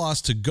 They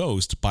lost to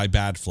Ghost by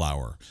Bad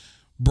Flower.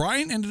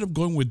 Brian ended up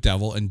going with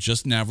Devil, and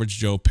Just an Average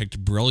Joe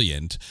picked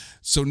Brilliant.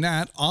 So,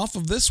 Nat, off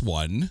of this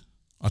one,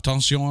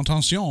 attention,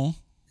 attention,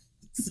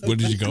 what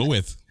did you go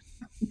with?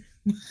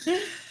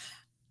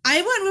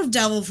 I went with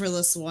Devil for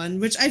this one,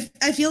 which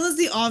I feel is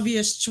the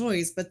obvious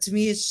choice, but to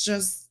me, it's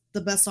just the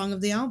best song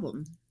of the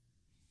album.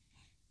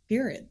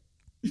 Period.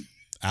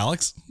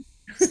 Alex?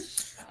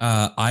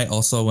 I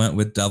also went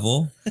with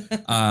Devil,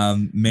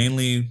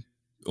 mainly,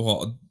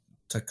 well,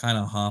 to kind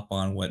of hop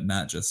on what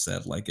Nat just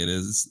said. Like, it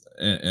is,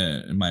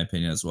 in my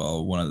opinion as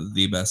well, one of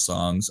the best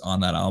songs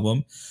on that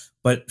album.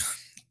 But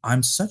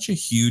I'm such a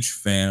huge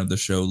fan of the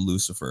show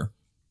Lucifer.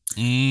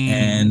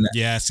 And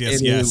yes.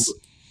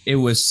 It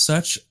was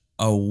such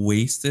a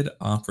wasted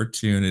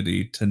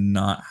opportunity to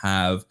not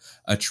have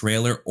a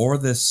trailer or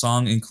this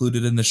song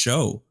included in the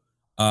show.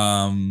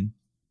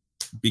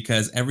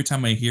 Because every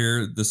time I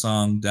hear the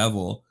song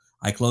Devil,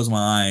 I close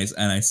my eyes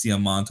and I see a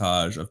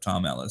montage of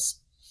Tom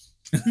Ellis.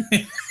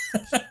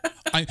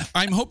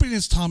 I'm hoping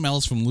it's Tom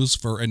Ellis from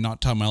Lucifer and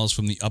not Tom Ellis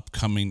from the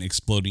upcoming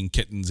Exploding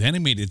Kittens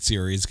animated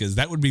series, because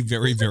that would be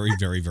very, very,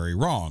 very, very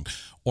wrong,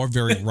 or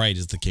very right,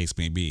 as the case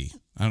may be.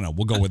 I don't know.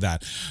 We'll go with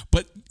that.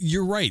 But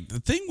you're right. The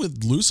thing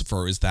with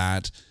Lucifer is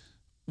that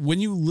when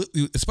you,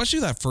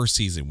 especially that first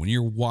season, when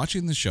you're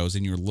watching the shows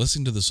and you're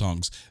listening to the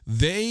songs,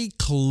 they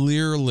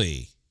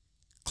clearly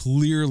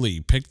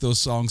pick those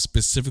songs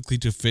specifically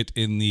to fit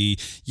in the,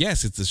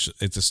 yes,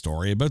 it's a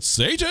story about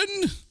Satan.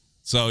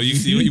 So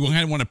you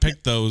kind of want to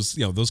pick those,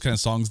 those kind of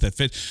songs that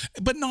fit,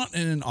 but not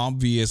in an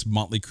obvious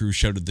Motley Crue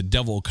Shout at the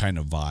Devil kind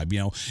of vibe,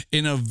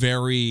 in a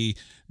very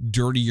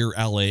dirtier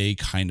LA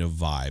kind of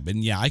vibe.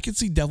 And yeah, I could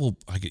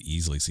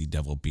easily see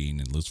Devil being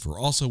in Lucifer.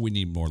 Also, we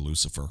need more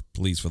Lucifer,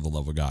 please, for the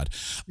love of God.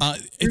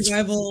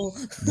 Revival.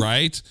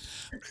 Right?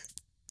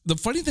 The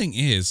funny thing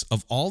is,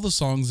 of all the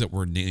songs that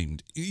were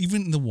named,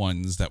 even the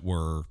ones that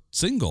were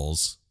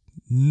singles,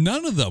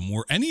 none of them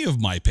were any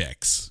of my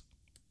picks.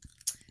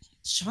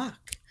 Shock.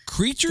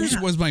 Creatures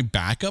was my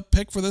backup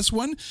pick for this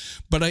one,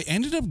 but I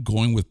ended up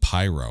going with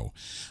Pyro.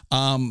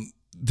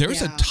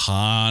 There's a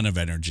ton of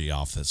energy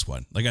off this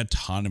one, like a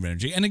ton of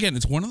energy. And again,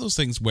 it's one of those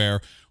things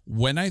where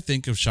when I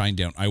think of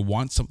Shinedown, I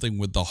want something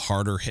with the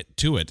harder hit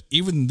to it,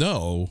 even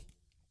though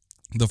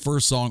the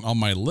first song on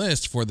my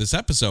list for this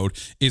episode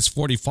is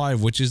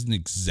 45, which isn't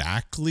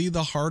exactly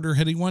the harder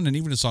hitting one. And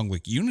even a song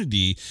like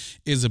Unity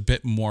is a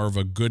bit more of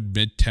a good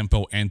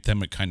mid-tempo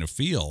anthemic kind of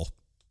feel.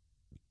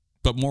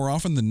 But more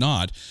often than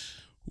not,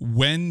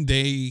 when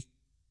they,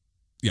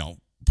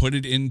 put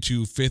it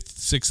into 5th,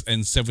 6th,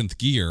 and 7th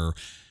gear,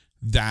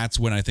 that's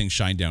when I think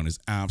Shinedown is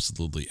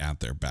absolutely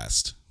at their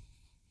best.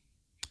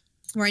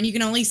 Right, you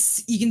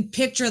can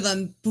picture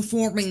them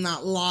performing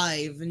that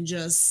live and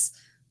just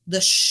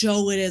the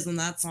show it is when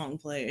that song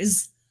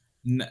plays.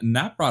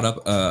 Nat brought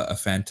up a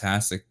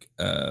fantastic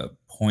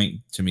point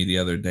to me the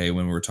other day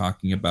when we were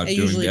talking about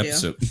doing the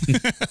episode.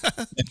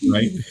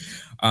 Right?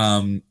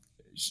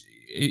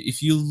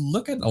 If you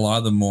look at a lot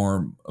of the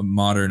more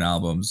modern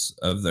albums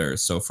of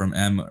theirs, so from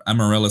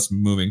Amaryllis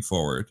moving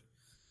forward,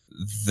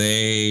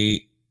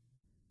 they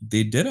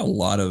did a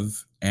lot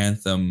of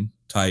anthem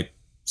type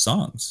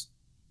songs.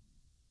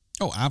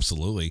 Oh,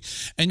 absolutely.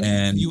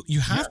 And you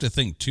have to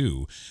think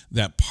too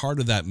that part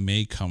of that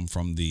may come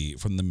from the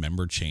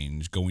member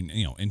change going,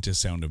 into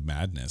Sound of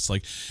Madness.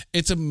 Like,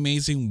 it's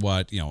amazing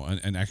what,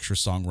 an extra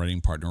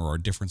songwriting partner or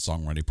a different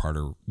songwriting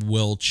partner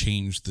will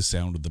change the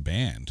sound of the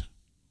band.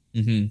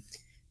 Mm-hmm.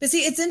 But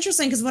see, it's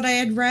interesting because what I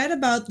had read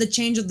about the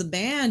change of the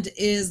band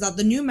is that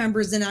the new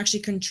members didn't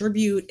actually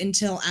contribute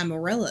until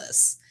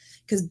Amaryllis,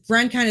 because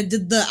Brent kind of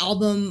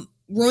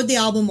wrote the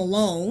album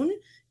alone,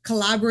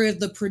 collaborated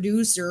with the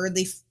producer,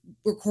 they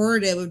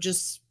recorded it with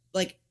just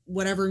like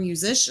whatever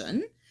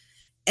musician,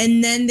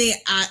 and then they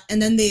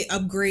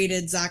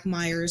upgraded Zach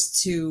Myers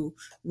to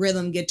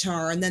rhythm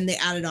guitar, and then they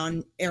added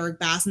on Eric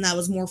Bass, and that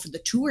was more for the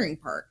touring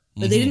part.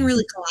 But they didn't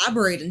really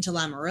collaborate until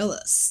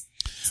Amaryllis.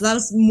 So that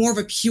was more of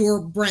a pure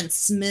Brent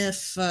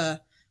Smith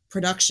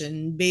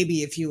production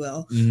baby, if you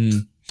will. Mm-hmm.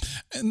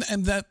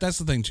 And that's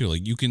the thing too.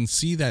 Like, you can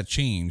see that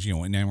change,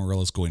 in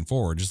Amaryllis going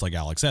forward, just like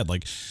Alex said.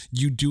 Like,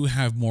 you do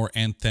have more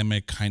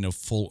anthemic kind of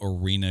full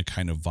arena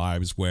kind of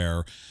vibes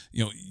where,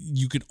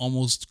 you could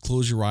almost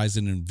close your eyes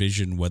and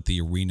envision what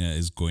the arena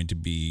is going to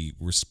be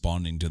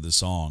responding to the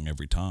song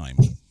every time.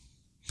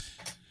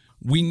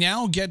 We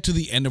now get to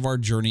the end of our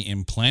journey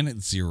in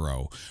Planet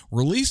Zero.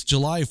 Released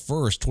July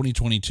 1st,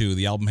 2022,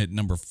 the album hit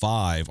number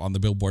 5 on the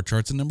Billboard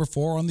charts and number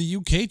 4 on the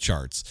UK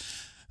charts.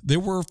 There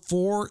were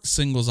 4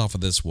 singles off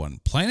of this one.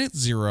 Planet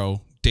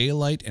Zero,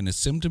 Daylight, and A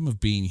Symptom of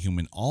Being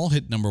Human all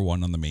hit number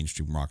 1 on the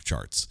mainstream rock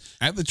charts.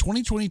 At the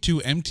 2022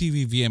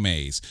 MTV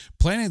VMAs,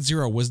 Planet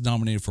Zero was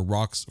nominated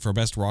for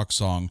Best Rock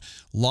Song,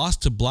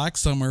 lost to Black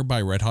Summer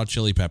by Red Hot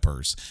Chili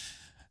Peppers.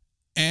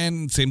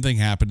 And same thing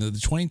happened at the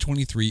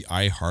 2023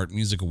 iHeart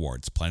Music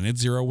Awards. Planet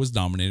Zero was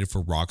nominated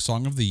for Rock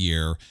Song of the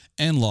Year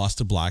and lost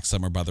to Black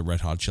Summer by the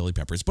Red Hot Chili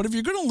Peppers. But if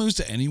you're going to lose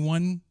to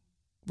anyone,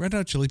 Red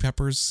Hot Chili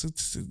Peppers,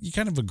 you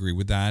kind of agree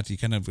with that. You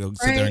kind of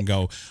sit there and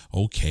go,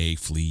 okay,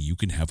 Flea, you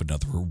can have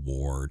another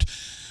award.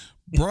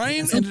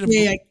 Brian ended up...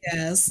 I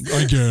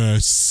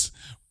guess.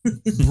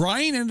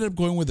 Brian ended up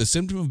going with A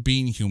Symptom of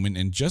Being Human,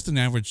 and Just an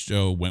Average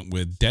Joe went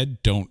with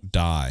Dead Don't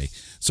Die.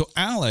 So,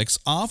 Alex,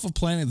 off of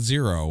Planet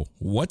Zero,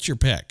 what's your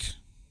pick?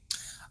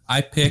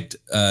 I picked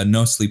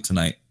No Sleep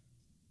Tonight.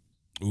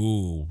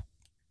 Ooh,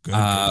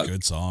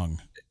 good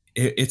song.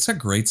 It's a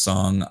great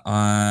song.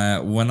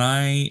 When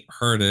I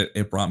heard it,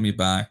 it brought me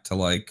back to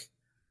like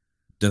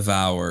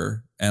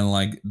Devour and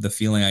like the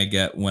feeling I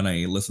get when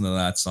I listen to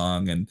that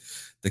song, and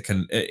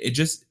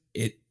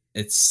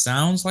it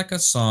sounds like a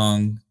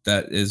song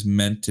that is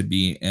meant to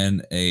be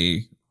in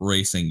a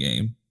racing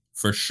game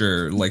for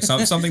sure. Like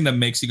something that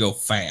makes you go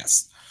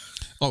fast.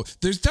 Oh,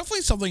 there's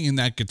definitely something in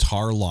that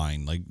guitar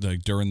line, like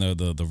during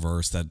the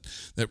verse that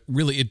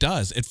really it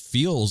does. It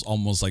feels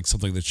almost like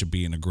something that should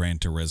be in a Gran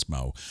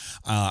Turismo.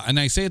 And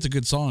I say it's a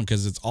good song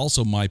because it's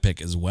also my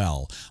pick as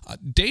well.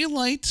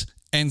 Daylight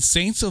and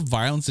Saints of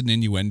Violence and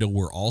Innuendo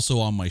were also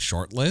on my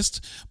short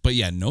list. But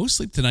yeah, No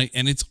Sleep Tonight.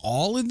 And it's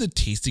all in the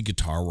tasty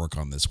guitar work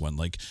on this one.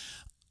 Like,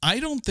 I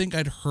don't think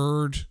I'd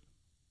heard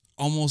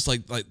almost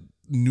like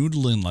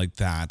noodling like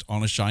that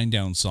on a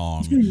Shinedown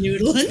song.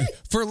 Noodling?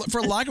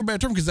 For lack of a better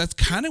term, because that's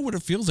kind of what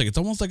it feels like. It's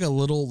almost like a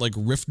little like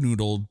riff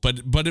noodle,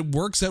 but it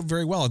works out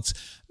very well. It's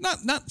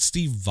not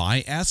Steve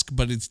Vai-esque,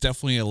 but it's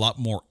definitely a lot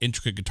more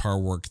intricate guitar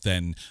work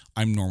than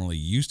I'm normally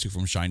used to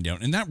from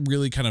Shinedown. And that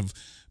really kind of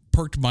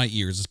perked my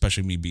ears,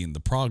 especially me being the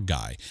prog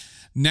guy.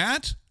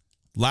 Nat,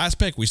 last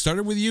pick. We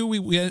started with you.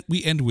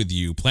 We end with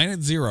you.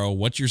 Planet Zero,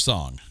 what's your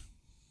song?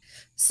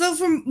 So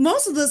for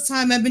most of this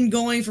time, I've been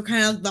going for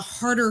kind of the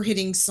harder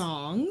hitting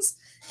songs.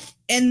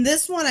 And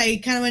this one, I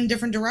kind of went in a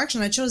different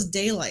direction. I chose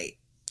Daylight.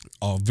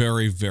 Oh,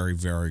 very, very,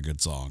 very good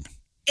song.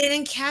 It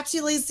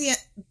encapsulates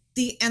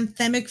the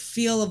anthemic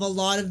feel of a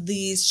lot of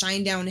these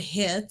Shinedown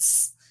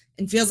hits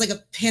and feels like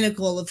a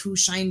pinnacle of who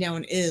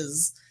Shinedown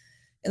is.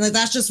 And like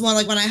that's just one,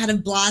 like when I had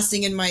it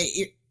blasting in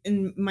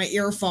my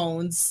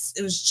earphones,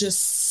 it was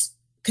just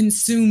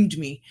consumed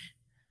me.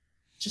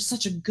 Just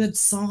such a good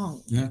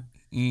song. Yeah.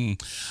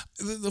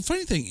 The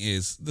funny thing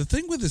is, the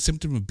thing with The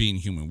Symptom of Being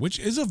Human, which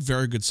is a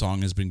very good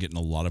song, has been getting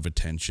a lot of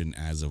attention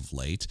as of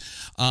late.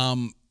 I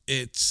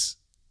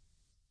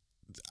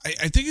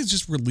think it's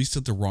just released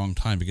at the wrong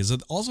time, because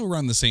also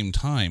around the same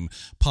time,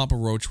 Papa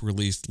Roach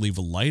released Leave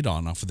a Light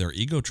On off of their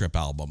Ego Trip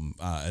album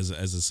as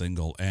a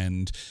single.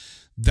 And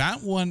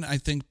that one, I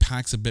think,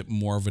 packs a bit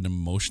more of an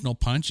emotional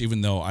punch,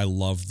 even though I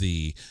love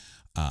the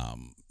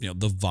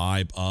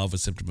vibe of A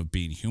Symptom of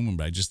Being Human.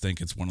 But I just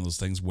think it's one of those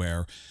things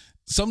where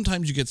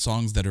sometimes you get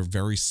songs that are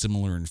very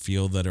similar in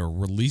feel that are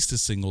released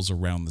as singles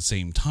around the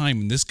same time.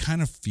 And this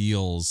kind of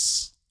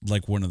feels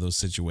like one of those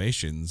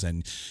situations,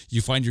 and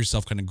you find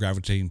yourself kind of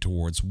gravitating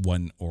towards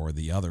one or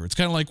the other. It's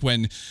kind of like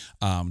when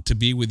To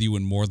Be With You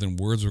and More Than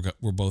Words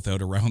were both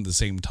out around the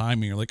same time,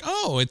 and you're like,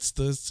 oh, it's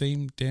the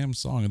same damn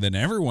song. And then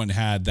everyone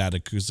had that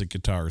acoustic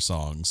guitar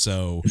song.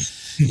 So,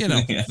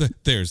 yeah.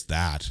 There's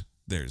that.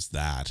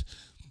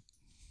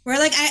 Where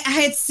like I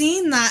had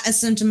seen that A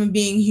Symptom of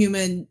Being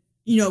Human,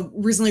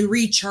 recently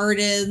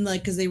recharted,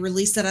 like, because they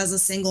released it as a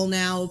single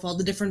now with all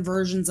the different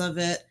versions of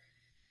it.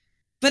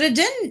 But it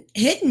didn't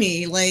hit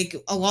me like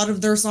a lot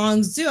of their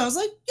songs do. I was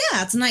like,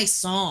 yeah, it's a nice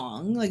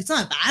song. Like, it's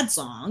not a bad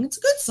song. It's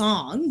a good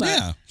song. But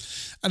yeah.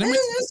 And I mean,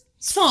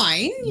 it's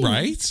fine.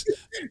 Right?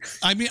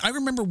 I mean, I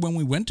remember when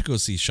we went to go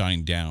see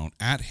Shinedown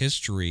at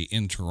History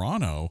in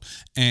Toronto,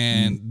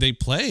 and they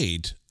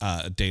played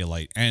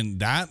Daylight, and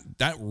that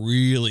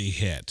really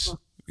hit.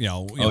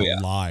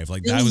 Live.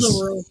 Like, that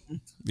was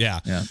yeah.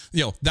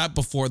 That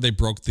before they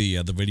broke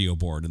the video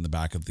board in the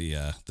back of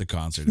the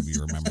concert, if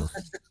you remember.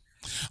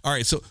 All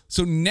right, so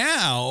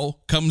now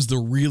comes the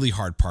really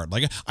hard part.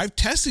 Like, I've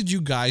tested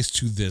you guys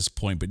to this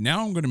point, but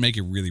now I'm going to make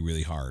it really,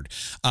 really hard.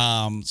 So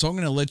I'm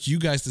going to let you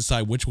guys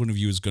decide which one of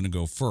you is going to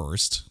go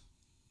first.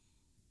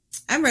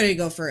 I'm ready to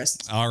go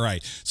first. All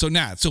right. So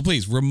Nat,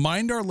 please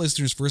remind our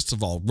listeners, first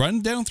of all,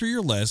 run down through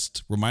your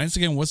list. Remind us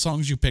again what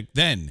songs you picked.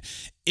 Then,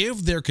 if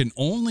there can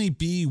only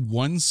be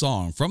one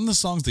song from the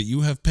songs that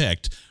you have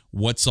picked,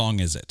 what song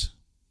is it?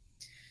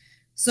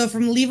 So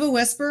from Leave a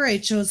Whisper, I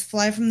chose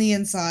Fly From the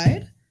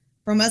Inside.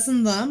 From Us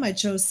and Them, I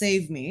chose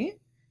Save Me.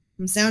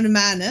 From Sound of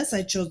Madness,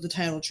 I chose the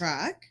title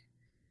track.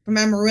 From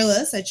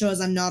Amaryllis, I chose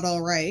I'm Not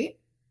All Right.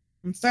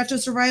 From Threat to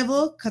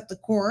Survival, Cut the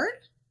Cord.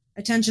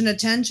 Attention,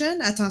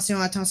 Attention,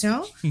 Attention,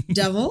 Attention,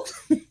 Devil.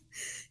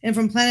 And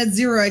from Planet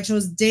Zero, I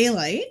chose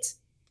Daylight.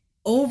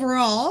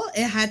 Overall,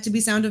 it had to be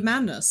Sound of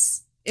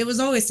Madness. It was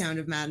always Sound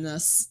of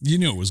Madness. You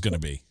knew it was going to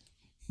be.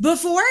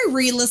 Before I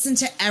re-listened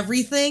to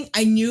everything,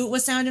 I knew it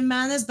was Sound of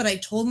Madness, but I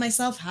told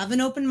myself, have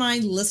an open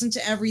mind, listen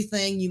to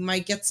everything. You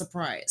might get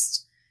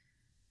surprised.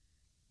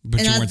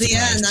 But and at the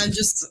end, I'm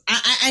just,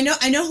 I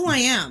know who I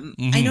am.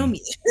 Mm-hmm. I know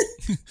me.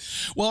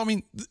 Well, I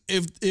mean,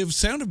 if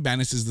Sound of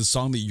Madness is the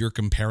song that you're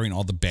comparing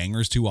all the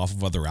bangers to off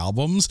of other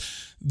albums,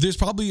 there's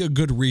probably a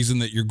good reason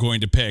that you're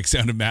going to pick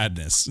Sound of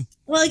Madness.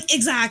 Well,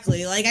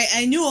 exactly. Like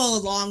I knew all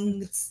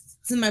along. It's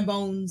in my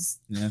bones.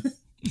 Yeah.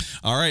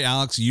 All right,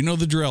 Alex, you know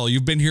the drill.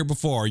 You've been here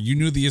before. You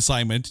knew the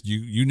assignment.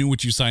 You knew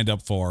what you signed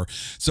up for.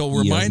 So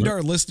remind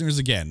our listeners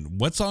again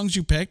what songs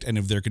you picked, and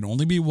if there can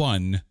only be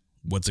one,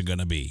 what's it going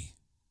to be?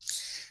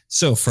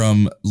 So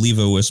from Leave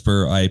a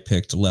Whisper, I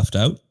picked Left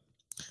Out.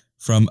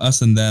 From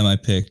Us and Them, I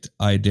picked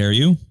I Dare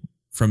You.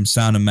 From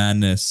Sound of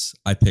Madness,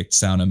 I picked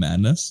Sound of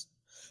Madness.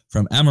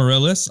 From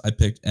Amaryllis, I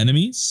picked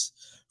Enemies.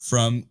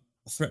 From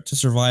Threat to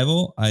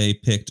Survival, I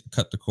picked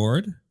Cut the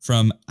Cord.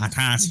 From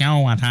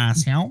Atasio,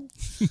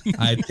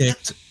 I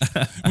picked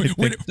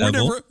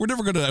We're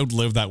never going to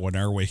outlive that one,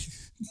 are we?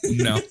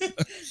 No.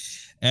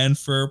 And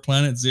for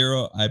Planet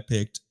Zero, I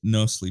picked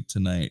No Sleep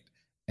Tonight.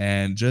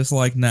 And just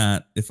like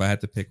that, if I had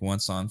to pick one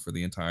song for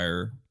the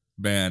entire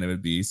band, it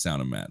would be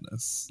Sound of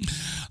Madness.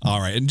 All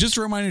right. And just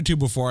a reminder, too,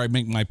 before I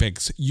make my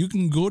picks, you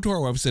can go to our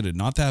website at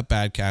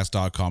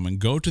notthatbadcast.com and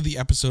go to the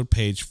episode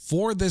page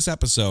for this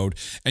episode,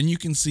 and you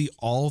can see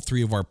all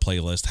three of our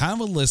playlists. Have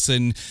a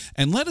listen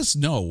and let us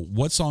know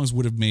what songs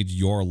would have made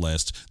your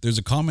list. There's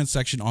a comment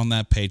section on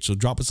that page, so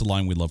drop us a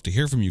line. We'd love to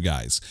hear from you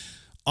guys.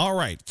 All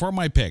right. For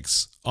my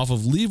picks, off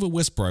of Leave a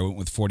Whisper, I went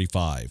with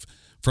 45.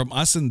 From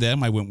Us and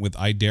Them, I went with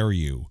I Dare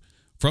You.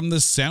 From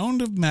The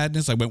Sound of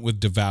Madness, I went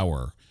with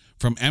Devour.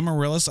 From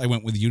Amaryllis, I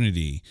went with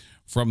Unity.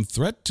 From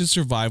Threat to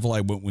Survival,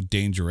 I went with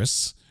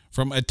Dangerous.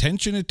 From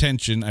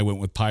Attention, I went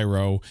with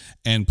Pyro.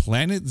 And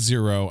Planet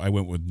Zero, I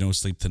went with No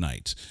Sleep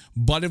Tonight.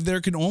 But if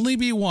there can only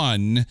be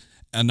one,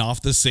 and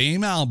off the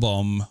same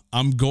album,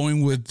 I'm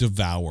going with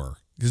Devour.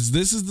 Because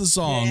this is the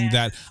song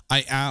that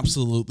I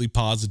absolutely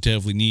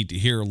positively need to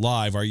hear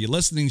live. Are you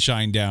listening,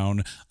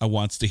 Shinedown? I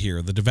wants to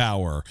hear the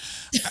Devour.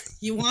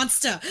 You wants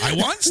to. I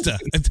wants to.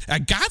 I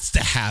gots to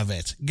have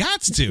it.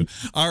 Gots to.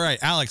 All right,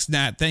 Alex,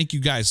 Nat, thank you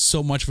guys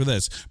so much for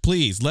this.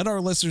 Please let our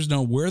listeners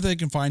know where they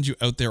can find you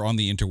out there on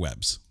the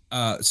interwebs.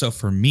 So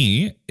for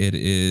me, it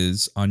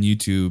is on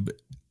YouTube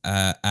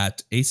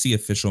at AC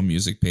Official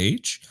Music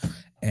Page,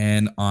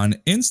 and on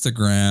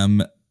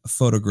Instagram,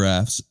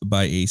 Photographs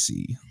by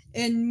AC.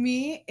 And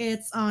me,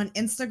 it's on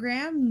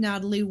Instagram,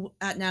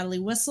 Natalie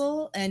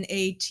Whistle,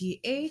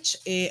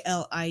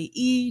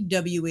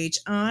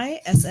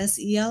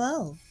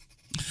 NATHALIEWHISSELL.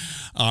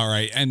 All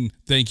right. And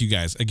thank you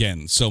guys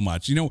again so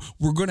much. You know,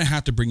 we're going to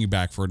have to bring you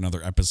back for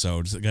another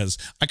episode because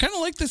I kind of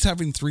like this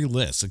having three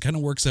lists. It kind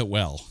of works out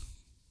well.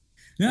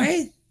 Yeah.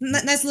 Right?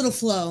 Nice little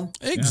flow.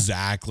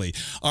 Exactly.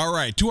 Yeah. All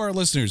right. To our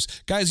listeners,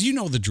 guys, you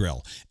know the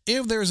drill.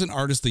 If there's an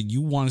artist that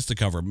you want us to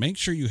cover, make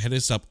sure you hit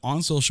us up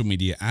on social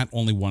media at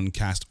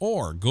OnlyOneCast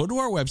or go to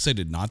our website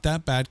at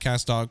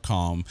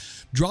notthatbadcast.com.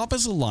 Drop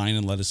us a line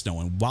and let us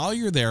know. And while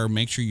you're there,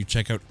 make sure you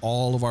check out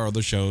all of our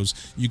other shows.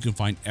 You can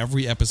find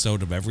every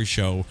episode of every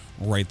show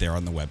right there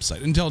on the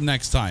website. Until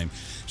next time,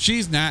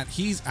 she's Nat,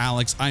 he's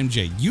Alex, I'm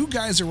Jay. You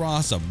guys are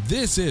awesome.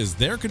 This is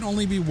There Can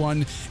Only Be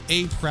One,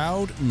 a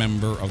proud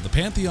member of the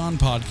Pantheon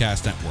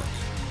Podcast Network.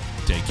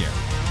 Take care.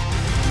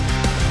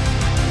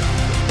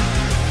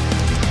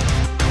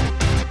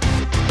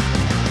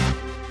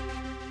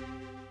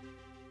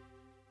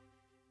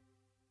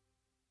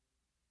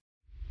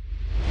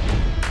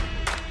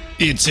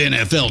 It's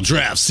NFL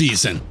draft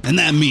season, and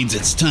that means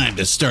it's time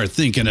to start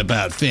thinking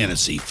about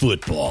fantasy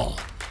football.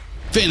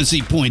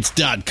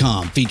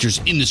 FantasyPoints.com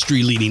features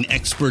industry-leading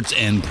experts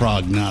and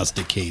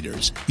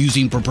prognosticators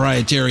using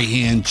proprietary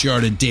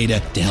hand-charted data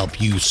to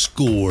help you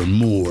score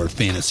more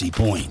fantasy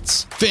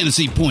points.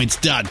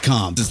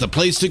 FantasyPoints.com is the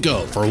place to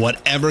go for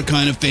whatever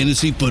kind of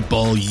fantasy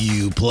football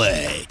you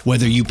play.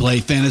 Whether you play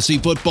fantasy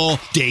football,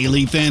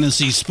 daily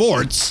fantasy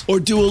sports,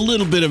 or do a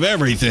little bit of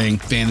everything,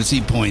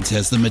 Fantasy Points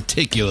has the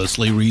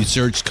meticulously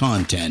researched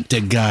content to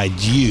guide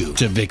you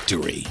to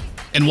victory.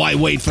 And why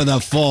wait for the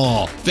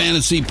fall?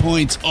 Fantasy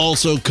Points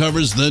also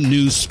covers the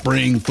new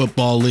spring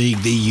football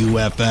league, the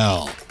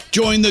UFL.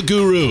 Join the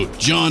guru,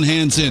 John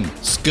Hansen,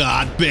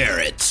 Scott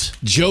Barrett,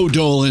 Joe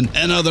Dolan,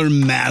 and other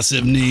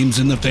massive names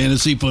in the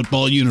fantasy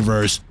football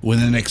universe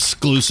with an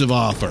exclusive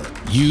offer.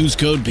 Use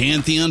code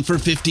Pantheon for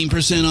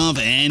 15% off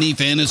any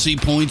Fantasy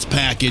Points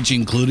package,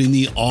 including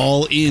the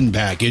all-in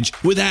package,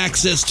 with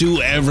access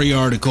to every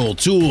article,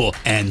 tool,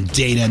 and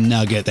data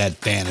nugget that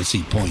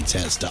Fantasy Points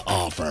has to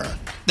offer.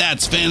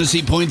 That's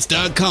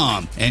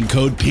FantasyPoints.com and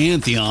code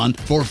Pantheon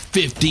for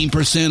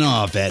 15%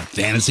 off at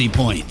Fantasy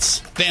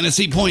Points.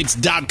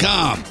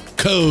 FantasyPoints.com,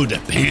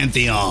 code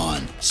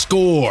Pantheon.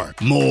 Score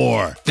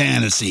more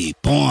fantasy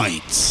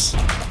points.